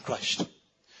has been crushed.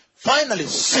 Finally,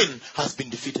 sin has been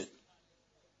defeated.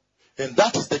 And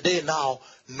that is the day now,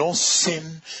 no sin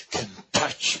can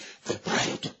touch the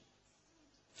bride.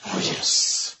 Oh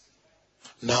yes.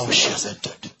 Now she has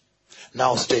entered.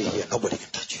 Now stay here. Nobody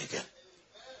can touch you again.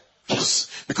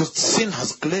 Yes. Because sin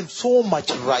has claimed so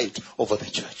much right over the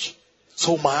church.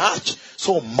 So much,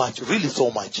 really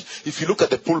so much. If you look at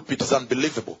the pulpit, it's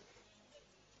unbelievable.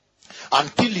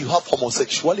 Until you have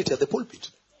homosexuality at the pulpit.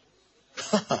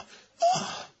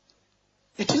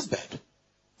 It is bad.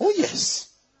 Oh yes.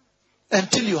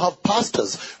 Until you have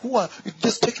pastors who are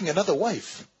just taking another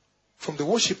wife from the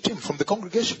worship team, from the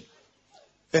congregation.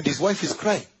 And his wife is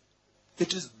crying.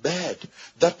 It is bad.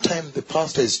 That time the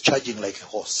pastor is charging like a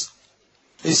horse.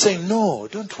 He's saying, no,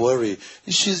 don't worry.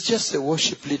 She's just a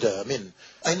worship leader. I mean,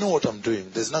 I know what I'm doing.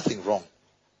 There's nothing wrong.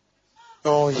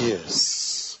 Oh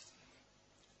yes.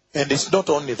 And it's not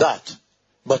only that,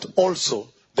 but also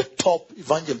the top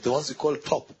evangelists, the ones we call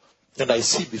top. And I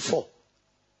see before.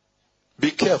 Be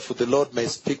careful, the Lord may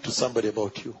speak to somebody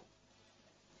about you.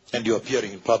 And you're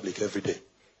appearing in public every day.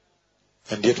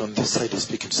 And yet on this side he's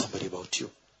speaking to somebody about you.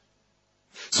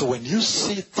 So when you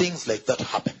see things like that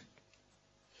happen,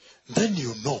 then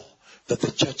you know that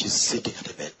the church is sitting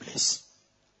at a bad place.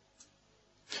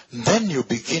 Then you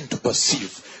begin to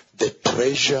perceive the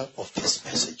treasure of this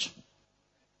message.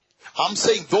 I'm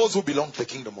saying those who belong to the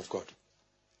kingdom of God.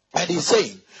 And he's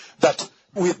saying that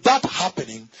with that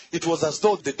happening, it was as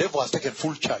though the devil has taken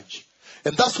full charge.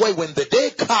 And that's why when the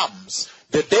day comes,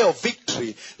 the day of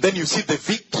victory, then you see the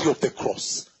victory of the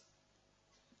cross.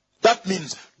 That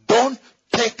means don't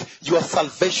take your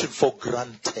salvation for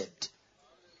granted.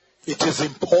 It is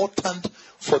important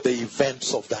for the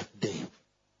events of that day.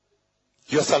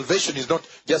 Your salvation is not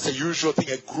just a usual thing,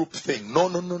 a group thing.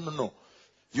 No.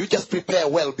 You just prepare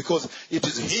well because it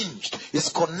is hinged. It's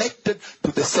connected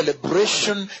to the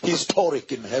celebration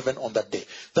historic in heaven on that day.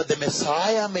 That the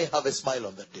Messiah may have a smile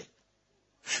on that day.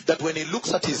 That when he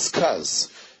looks at his scars,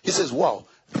 he says, wow,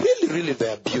 really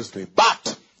they abused me.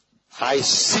 But I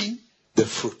see the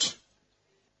fruit.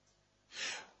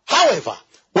 However,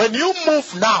 when you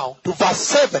move now to verse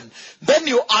 7, then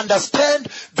you understand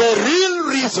the real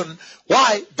reason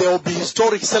why there will be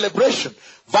historic celebration.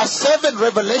 Verse 7,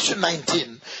 Revelation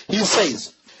 19, he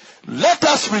says, let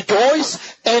us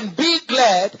rejoice and be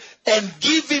glad and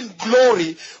give him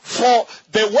glory, for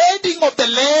the wedding of the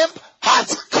Lamb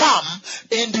has come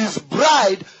and his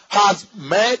bride has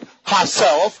made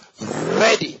herself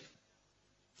ready.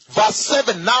 Verse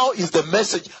 7 now is the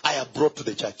message I have brought to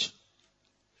the church.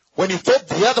 When you thought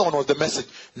the other one was the message,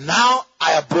 now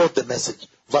I have brought the message.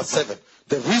 Verse 7,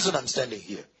 the reason I'm standing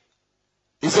here.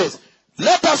 He says,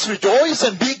 let us rejoice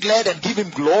and be glad and give him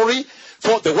glory,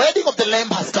 for the wedding of the Lamb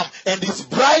has come, and his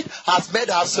bride has made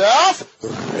herself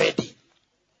ready.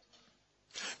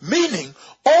 Meaning,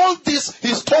 all this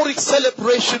historic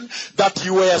celebration that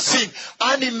you were seeing,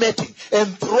 animating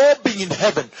and throbbing in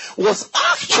heaven, was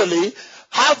actually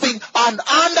having an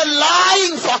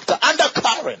underlying factor,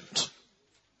 undercurrent.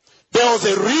 There was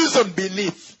a reason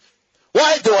beneath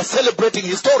why they were celebrating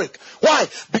historic. Why?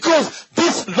 Because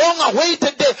this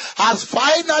long-awaited day has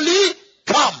finally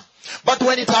come. But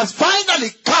when it has finally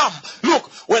come, look,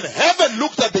 when heaven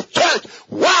looked at the church,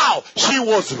 wow, she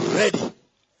was ready.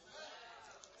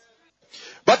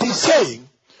 But he's saying,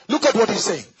 look at what he's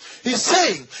saying. He's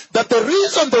saying that the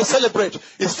reason they celebrate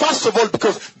is first of all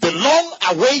because the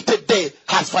long-awaited day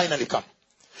has finally come.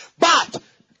 But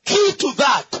key to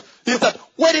that is that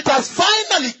when it has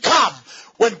finally come,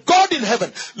 when God in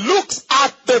heaven looks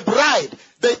at the bride,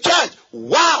 the church,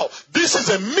 wow, this is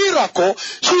a miracle.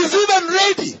 She is even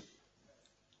ready.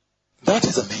 That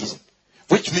is amazing.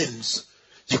 Which means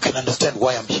you can understand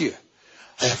why I'm here.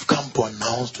 I have come to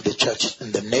announce to the church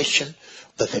and the nation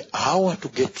that the hour to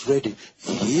get ready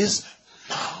is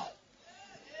now.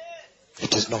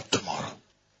 It is not tomorrow.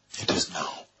 It is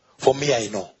now. For me, I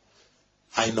know.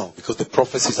 I know, because the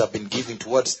prophecies have been given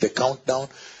towards the countdown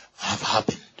have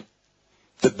happened.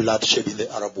 The bloodshed in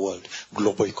the Arab world,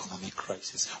 global economic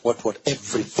crisis, what,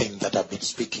 everything that I've been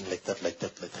speaking like that,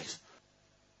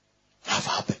 have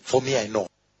happened. For me, I know.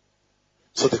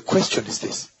 So the question is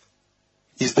this: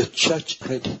 is the church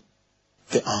ready?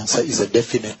 The answer is a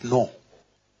definite no.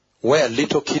 Where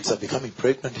little kids are becoming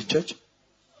pregnant in church?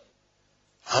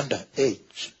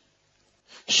 Underage.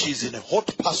 She's in a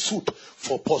hot pursuit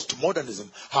for postmodernism.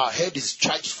 Her head is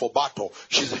charged for battle.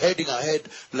 She's heading her head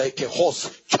like a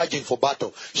horse charging for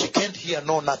battle. She can't hear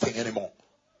no nothing anymore.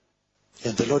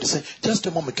 And the Lord is saying, just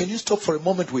a moment, can you stop for a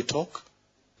moment, we talk?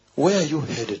 Where are you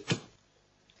headed to?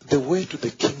 The way to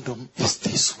the kingdom is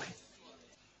this way.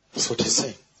 That's what he's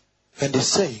saying. And he's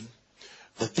saying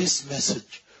that this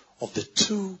message of the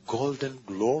two golden,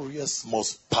 glorious,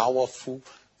 most powerful,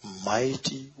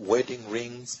 mighty wedding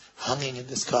rings hanging in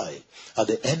the sky at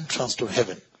the entrance to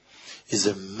heaven is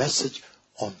a message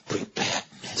on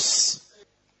preparedness.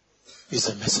 It's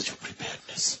a message of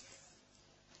preparedness.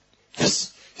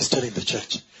 Yes, he's telling the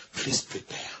church, please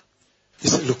prepare. He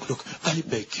said, look, I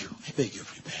beg you,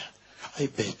 prepare. I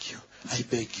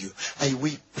beg you. I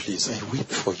weep, please. I weep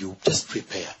for you. Just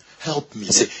prepare. Help me.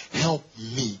 Say, help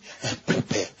me and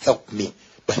prepare. Help me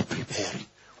by preparing.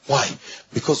 Why?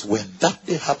 Because when that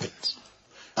day happens,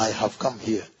 I have come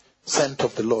here, sent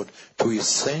of the Lord, to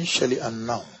essentially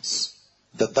announce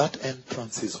that that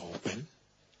entrance is open.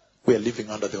 We are living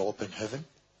under the open heaven.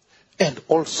 And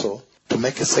also to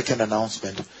make a second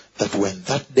announcement that when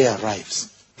that day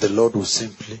arrives, the Lord will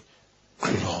simply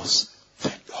close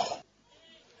the door.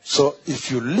 So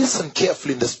if you listen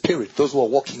carefully in the Spirit, those who are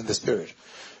walking in the Spirit,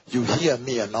 you hear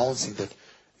me announcing that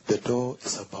the door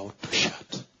is about to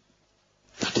shut.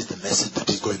 That is the message that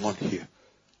is going on here.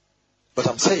 But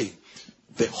I'm saying,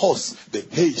 the horse, the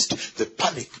haste, the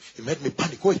panic, it made me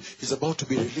panic. Wait, he's about to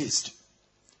be released.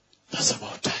 That's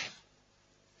about time.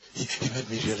 He made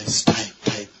me realize time.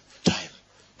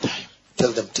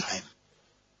 Tell them time.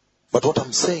 But what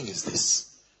I'm saying is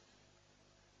this: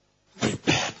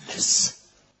 preparedness.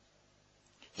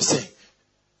 He's saying,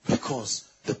 because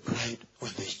the bride,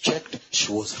 when they checked,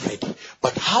 she was ready.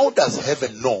 But how does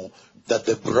heaven know that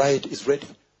the bride is ready?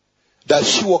 Does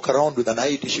she walk around with an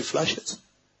ID she flashes?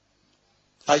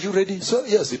 Are you ready? So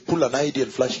yes, you pull an ID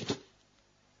and flash it.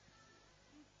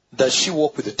 Does she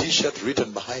walk with a t-shirt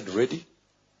written behind ready?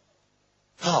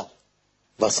 How?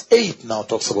 Verse 8 now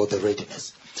talks about the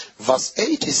readiness. Verse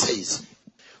 8 it says,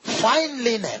 fine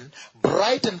linen,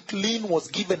 bright and clean, was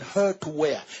given her to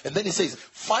wear. And then he says,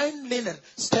 fine linen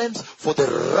stands for the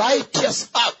righteous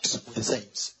acts of the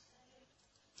saints.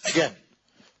 Again,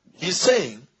 he's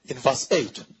saying in verse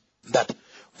 8 that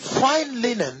fine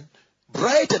linen,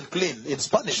 bright and clean, in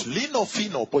Spanish, lino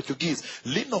fino, Portuguese,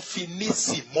 lino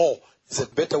finissimo is a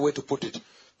better way to put it.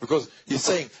 Because he's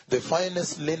saying the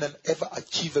finest linen ever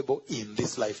achievable in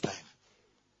this lifetime.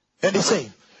 And he's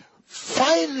saying,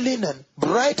 fine linen,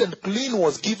 bright and clean,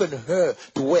 was given her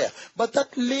to wear. But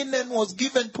that linen was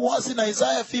given to us in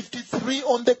Isaiah 53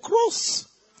 on the cross.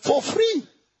 For free.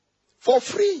 For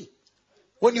free.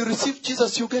 When you receive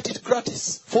Jesus, you get it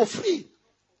gratis. For free.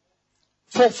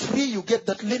 For free you get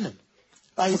that linen.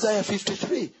 Isaiah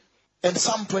 53. And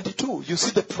Psalm 22. You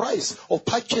see the price of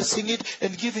purchasing it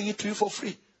and giving it to you for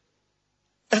free.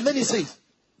 And then he says,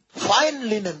 fine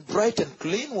linen, bright and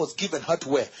clean, was given her to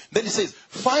wear. Then he says,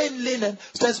 fine linen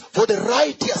stands for the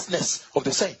righteousness of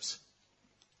the saints.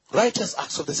 Righteous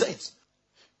acts of the saints.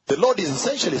 The Lord is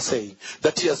essentially saying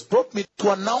that he has brought me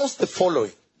to announce the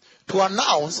following. To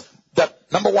announce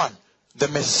that, number one, the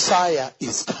Messiah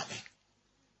is coming.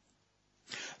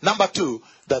 Number two,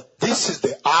 that this is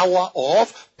the hour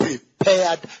of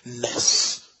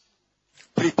preparedness.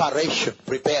 Preparation,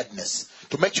 preparedness.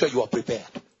 To make sure you are prepared.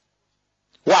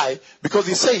 Why? Because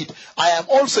he said, I am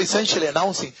also essentially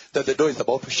announcing that the door is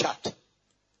about to shut.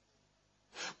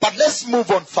 But let's move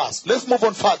on fast. Let's move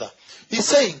on further. He's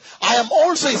saying, I am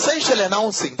also essentially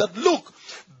announcing that, look,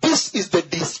 this is the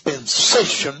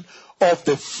dispensation of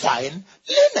the fine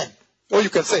linen. Or you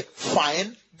can say,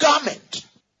 fine garment.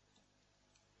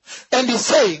 And he's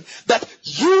saying that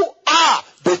you are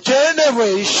the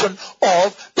generation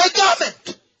of the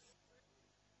garment.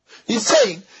 He's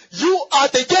saying, you are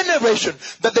the generation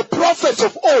that the prophets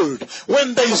of old,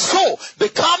 when they saw the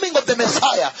coming of the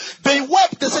Messiah, they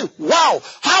wept. They said, wow,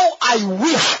 how I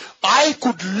wish I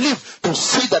could live to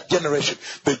see that generation.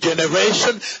 The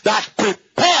generation that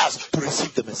prepares to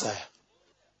receive the Messiah.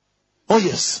 Oh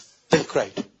yes, they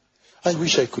cried. I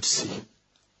wish I could see.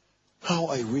 How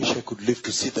I wish I could live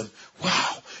to see them.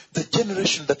 Wow, the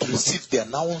generation that receives the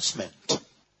announcement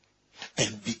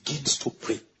and begins to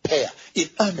prepare in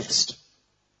earnest.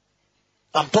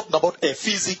 I'm talking about a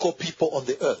physical people on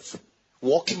the earth,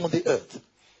 walking on the earth,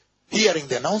 hearing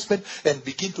the announcement and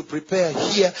begin to prepare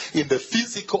here in the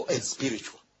physical and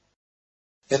spiritual.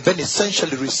 And then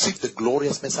essentially receive the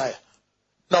glorious Messiah.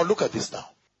 Now look at this now.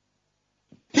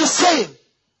 He's saying,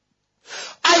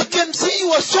 I can see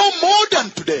you are so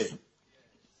modern today.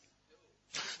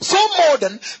 So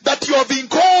modern that you have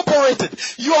incorporated,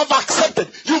 you have accepted,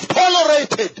 you've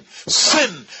tolerated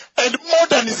sin and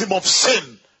modernism of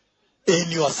sin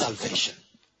in your salvation.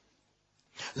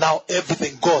 Now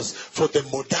everything goes for the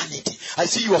modernity. I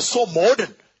see you are so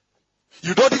modern.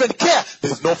 You don't even care.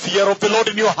 There's no fear of the Lord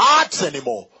in your hearts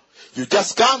anymore. You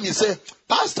just come, you say,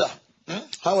 Pastor,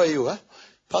 how are you? Huh?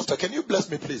 Pastor, can you bless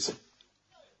me please?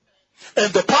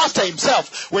 And the pastor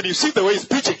himself, when you see the way he's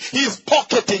preaching, he's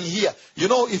pocketing here. You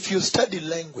know, if you study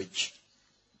language,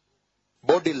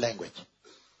 body language,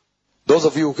 those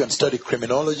of you who can study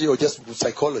criminology or just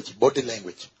psychology, body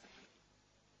language.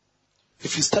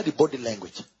 If you study body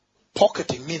language,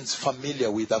 pocketing means familiar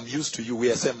with, I'm used to you,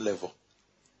 we are same level.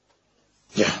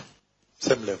 Yeah,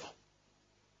 same level.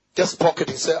 Just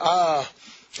pocketing, say,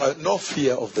 no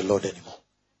fear of the Lord anymore.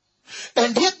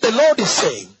 And yet the Lord is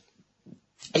saying,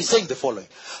 he's saying the following.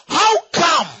 How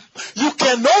come you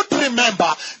cannot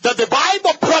remember that the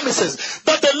Bible promises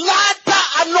that the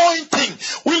latter anointing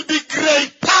will be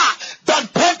greater than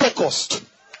Pentecost?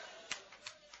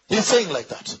 He's saying like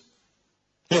that.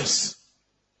 Yes.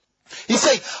 He's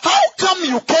saying, how come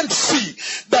you can't see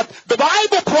that the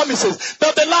Bible promises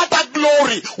that the latter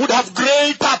glory would have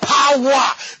greater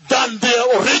power than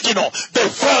the original, the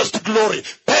first glory,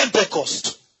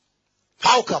 Pentecost?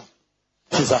 How come?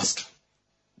 He's asking.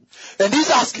 And he's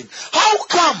asking, how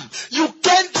come you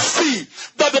can't see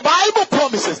that the Bible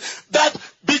promises that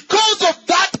because of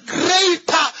that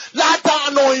greater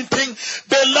latter anointing,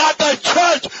 the latter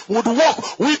church would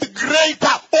walk with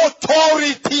greater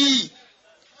authority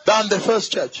than the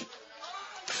first church?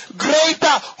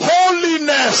 Greater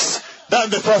holiness than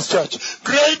the first church.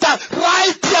 Greater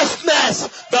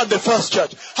righteousness than the first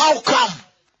church. How come?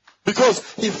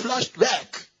 Because he flashed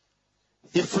back.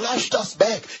 He flashed us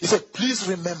back. He said, please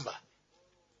remember.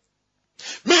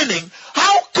 Meaning,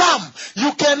 how come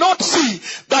you cannot see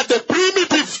that the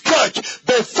primitive church,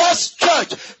 the first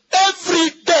church, every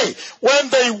day when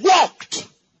they walked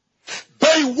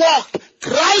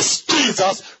Christ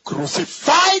Jesus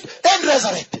crucified and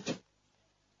resurrected.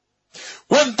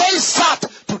 When they sat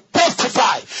to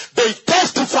testify, they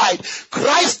testified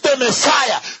Christ the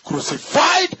Messiah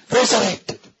crucified,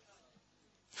 resurrected.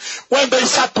 When they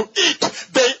sat to eat,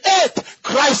 they ate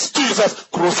Christ Jesus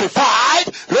crucified,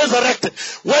 resurrected.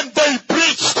 When they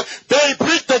preached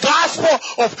the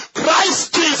gospel of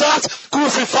Christ Jesus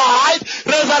crucified,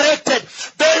 resurrected.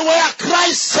 They were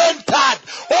Christ-centered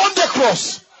on the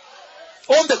cross.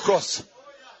 On the cross.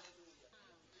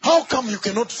 How come you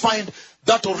cannot find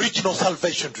that original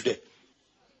salvation today?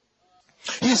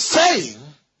 He's saying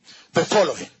the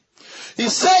following.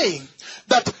 He's saying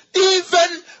that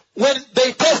even when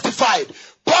they testified,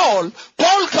 Paul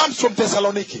comes from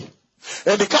Thessaloniki.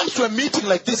 And he comes to a meeting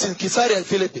like this in Caesarea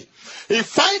Philippi. He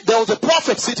finds there was a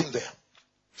prophet sitting there.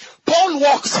 Paul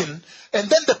walks in, and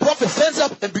then the prophet stands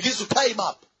up and begins to tie him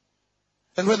up.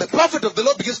 And when the prophet of the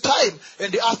Lord begins to tie him,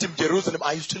 and he asked him, Jerusalem,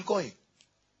 are you still going?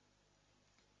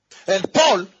 And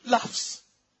Paul laughs.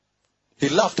 He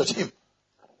laughed at him.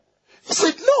 He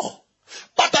said, no.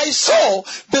 But I saw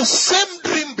the same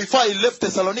dream before I left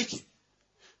Thessaloniki.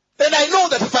 And I know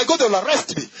that if I go, they'll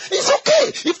arrest me. It's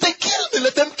okay. If they kill me,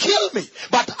 let them kill me.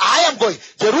 But I am going.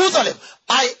 Jerusalem,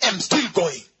 I am still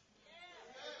going.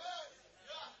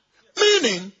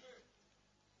 Meaning,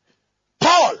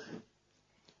 Paul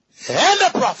and the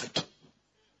prophet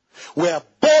were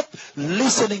both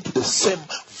listening to the same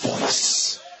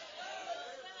voice.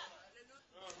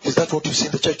 Is that what you see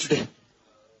in the church today?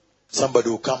 Somebody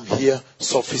will come here,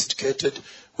 sophisticated,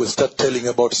 will start telling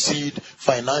about seed,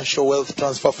 financial wealth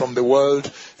transfer from the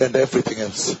world, and everything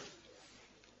else.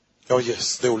 Oh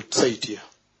yes, they will say it here.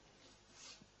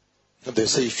 And they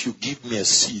say, if you give me a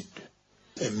seed,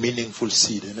 a meaningful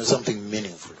seed, and something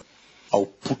meaningful, I'll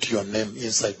put your name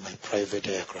inside my private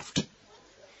aircraft.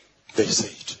 They say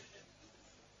it.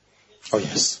 Oh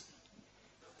yes,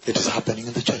 it is happening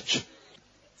in the church.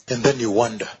 And then you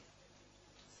wonder,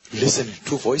 listen to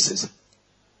two voices.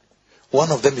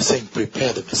 One of them is saying,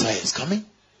 prepare, the Messiah is coming.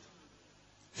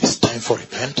 It's time for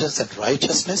repentance and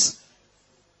righteousness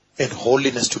and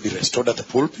holiness to be restored at the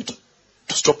pulpit,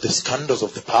 to stop the scandals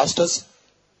of the pastors.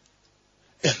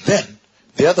 And then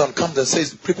the other one comes and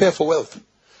says, prepare for wealth.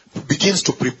 Begins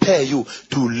to prepare you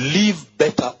to live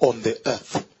better on the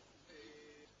earth.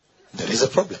 There is a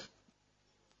problem.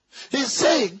 He's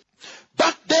saying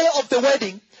that day of the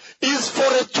wedding is for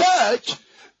a church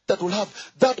that will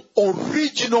have that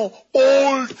original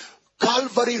old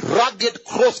Calvary rugged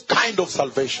cross kind of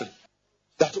salvation.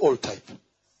 That old type.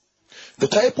 The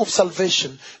type of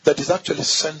salvation that is actually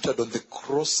centered on the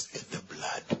cross and the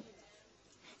blood.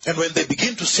 And when they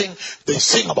begin to sing, they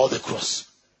sing about the cross.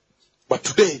 But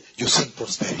today, you sing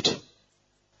prosperity.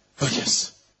 Oh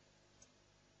yes.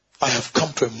 I have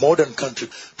come to a modern country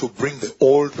to bring the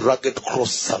old rugged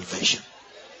cross salvation.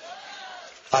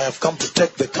 I have come to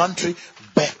take the country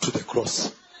back to the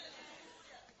cross.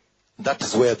 That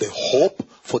is where the hope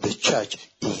for the church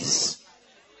is.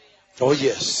 Oh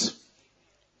yes.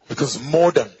 Because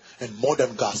modern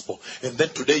gospel. And then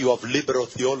today you have liberal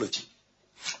theology.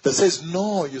 That says,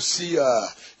 no, you see,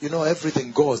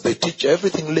 everything goes. They teach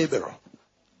everything liberal.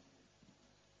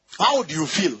 How do you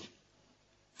feel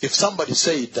if somebody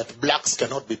said that blacks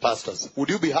cannot be pastors? Would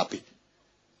you be happy?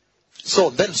 So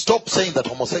then stop saying that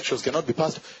homosexuals cannot be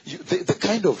pastors. The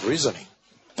kind of reasoning,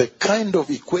 the kind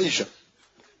of equation,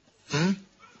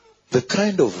 the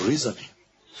kind of reasoning,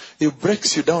 it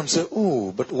breaks you down and say,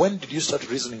 oh, but when did you start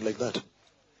reasoning like that?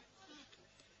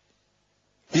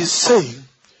 He's saying,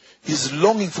 he's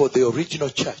longing for the original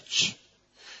church.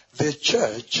 The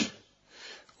church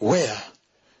where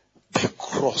the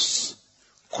cross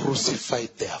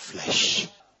crucified their flesh.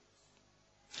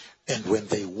 And when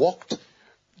they walked,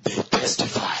 they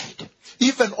testified.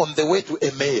 Even on the way to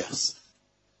Emmaus.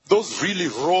 Those really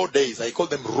raw days, I call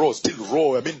them raw, still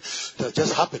raw. I mean, that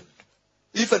just happened.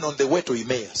 Even on the way to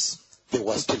Emmaus, they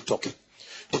were still talking.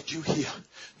 Did you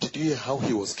hear how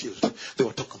he was killed? They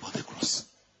were talking about the cross.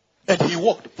 And he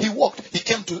walked. He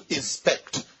came to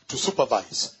inspect, to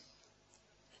supervise.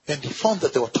 And he found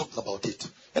that they were talking about it.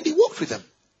 And he walked with them.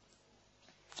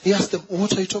 He asked them,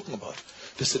 what are you talking about?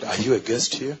 They said, are you a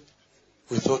guest here?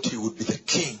 We thought you would be the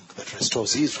king that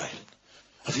restores Israel.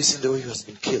 Have you seen the way he has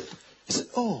been killed? He said,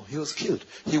 oh, he was killed.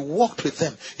 He walked with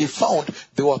them. He found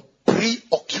they were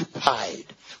preoccupied,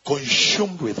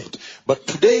 consumed with it. But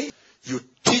today, you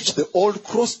teach the old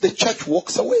cross, the church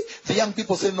walks away. The young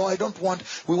people say, no,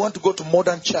 we want to go to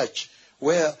modern church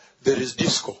where there is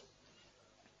disco.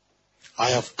 I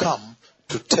have come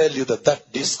to tell you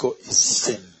that disco is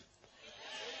sin.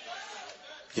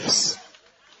 Yes.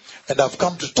 And I've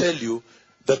come to tell you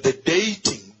that the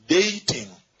dating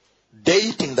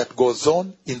that goes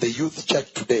on in the youth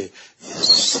church today is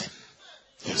sin.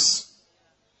 Yes.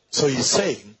 So he's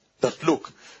saying that,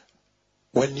 look,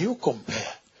 when you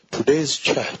compare today's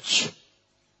church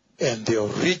and the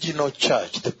original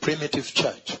church, the primitive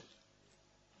church,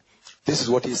 this is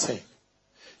what he's saying.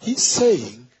 He's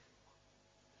saying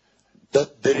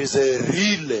that there is a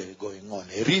relay going on,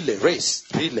 a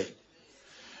relay.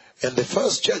 And the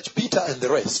first church, Peter and the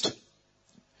rest,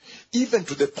 even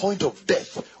to the point of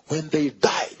death, when they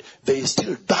died, they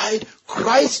still died.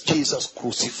 Christ Jesus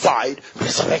crucified,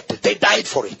 resurrected. They died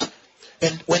for it.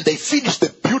 And when they finished the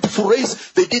beautiful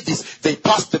race, they did this. They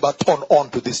passed the baton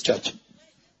on to this church.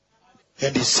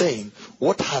 And he's saying,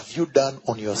 what have you done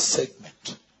on your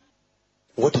segment?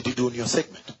 What did you do on your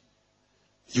segment?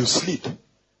 You slid.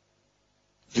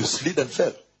 You slid and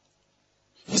fell.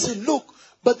 He said, look,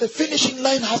 but the finishing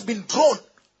line has been drawn.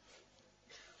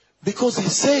 Because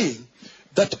he's saying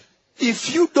that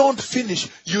if you don't finish,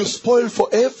 you spoil for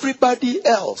everybody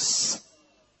else.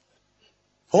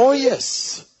 Oh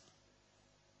yes.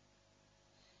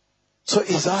 So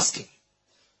he's asking.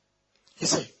 He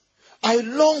said, I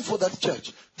long for that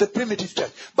church, the primitive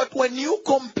church. But when you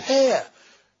compare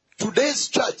today's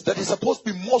church that is supposed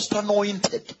to be most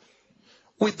anointed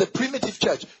with the primitive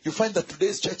church, you find that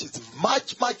today's church is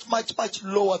much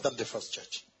lower than the first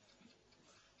church.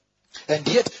 And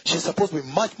yet, she's supposed to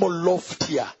be much more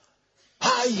loftier,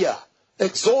 higher,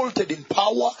 exalted in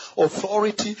power,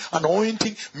 authority,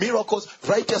 anointing, miracles,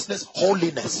 righteousness,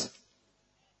 holiness.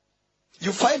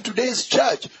 You find today's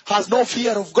church has no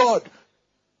fear of God.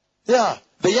 Yeah,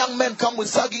 the young men come with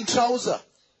sagging trouser.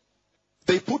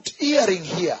 They put earring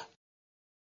here.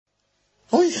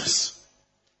 Oh yes.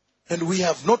 And we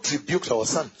have not rebuked our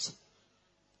sons.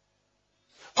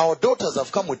 Our daughters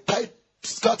have come with tight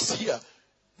skirts here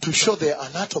to show their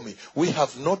anatomy. We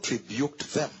have not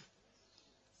rebuked them.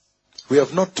 We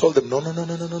have not told them, no.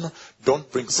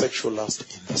 Don't bring sexual lust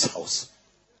in this house.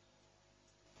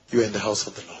 You are in the house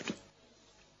of the Lord.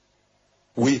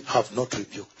 We have not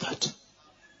rebuked that.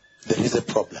 There is a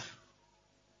problem.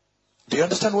 Do you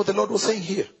understand what the Lord was saying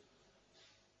here?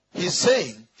 He's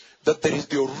saying that there is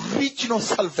the original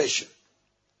salvation,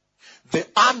 the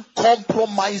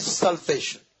uncompromised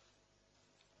salvation,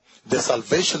 the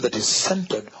salvation that is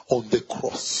centered on the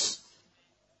cross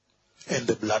and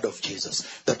the blood of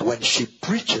Jesus. That when she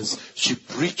preaches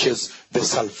the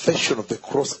salvation of the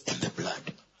cross and the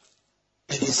blood.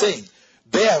 And he's saying,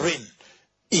 therein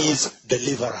is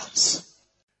deliverance.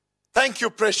 Thank you,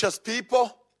 precious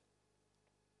people.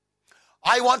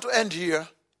 I want to end here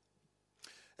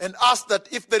and ask that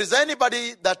if there is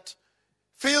anybody that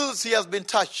feels he has been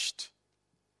touched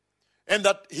and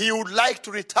that he would like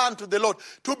to return to the Lord,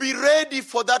 to be ready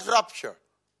for that rapture,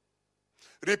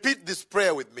 repeat this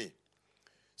prayer with me.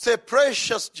 Say,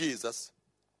 precious Jesus,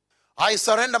 I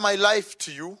surrender my life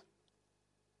to you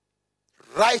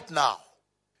right now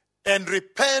and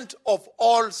repent of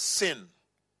all sin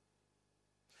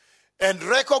and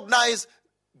recognize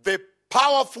the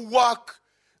powerful work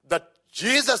that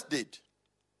Jesus did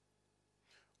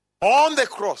on the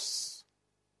cross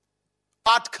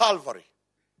at Calvary.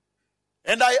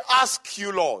 And I ask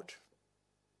you, Lord,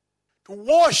 to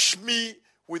wash me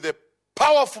with the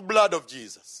powerful blood of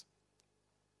Jesus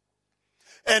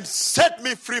and set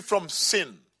me free from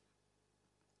sin.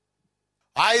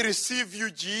 I receive you,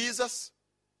 Jesus,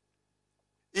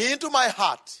 into my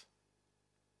heart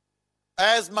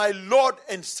as my Lord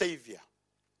and Savior.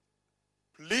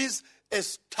 Please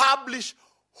establish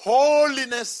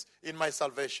holiness in my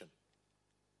salvation.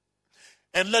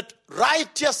 And let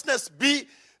righteousness be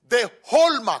the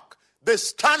hallmark, the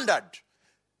standard,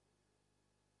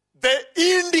 the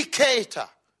indicator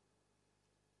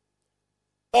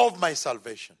of my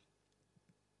salvation.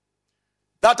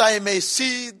 That I may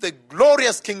see the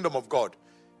glorious kingdom of God,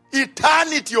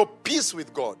 eternity of peace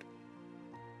with God.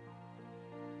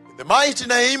 In the mighty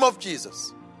name of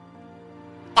Jesus,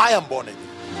 I am born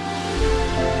again.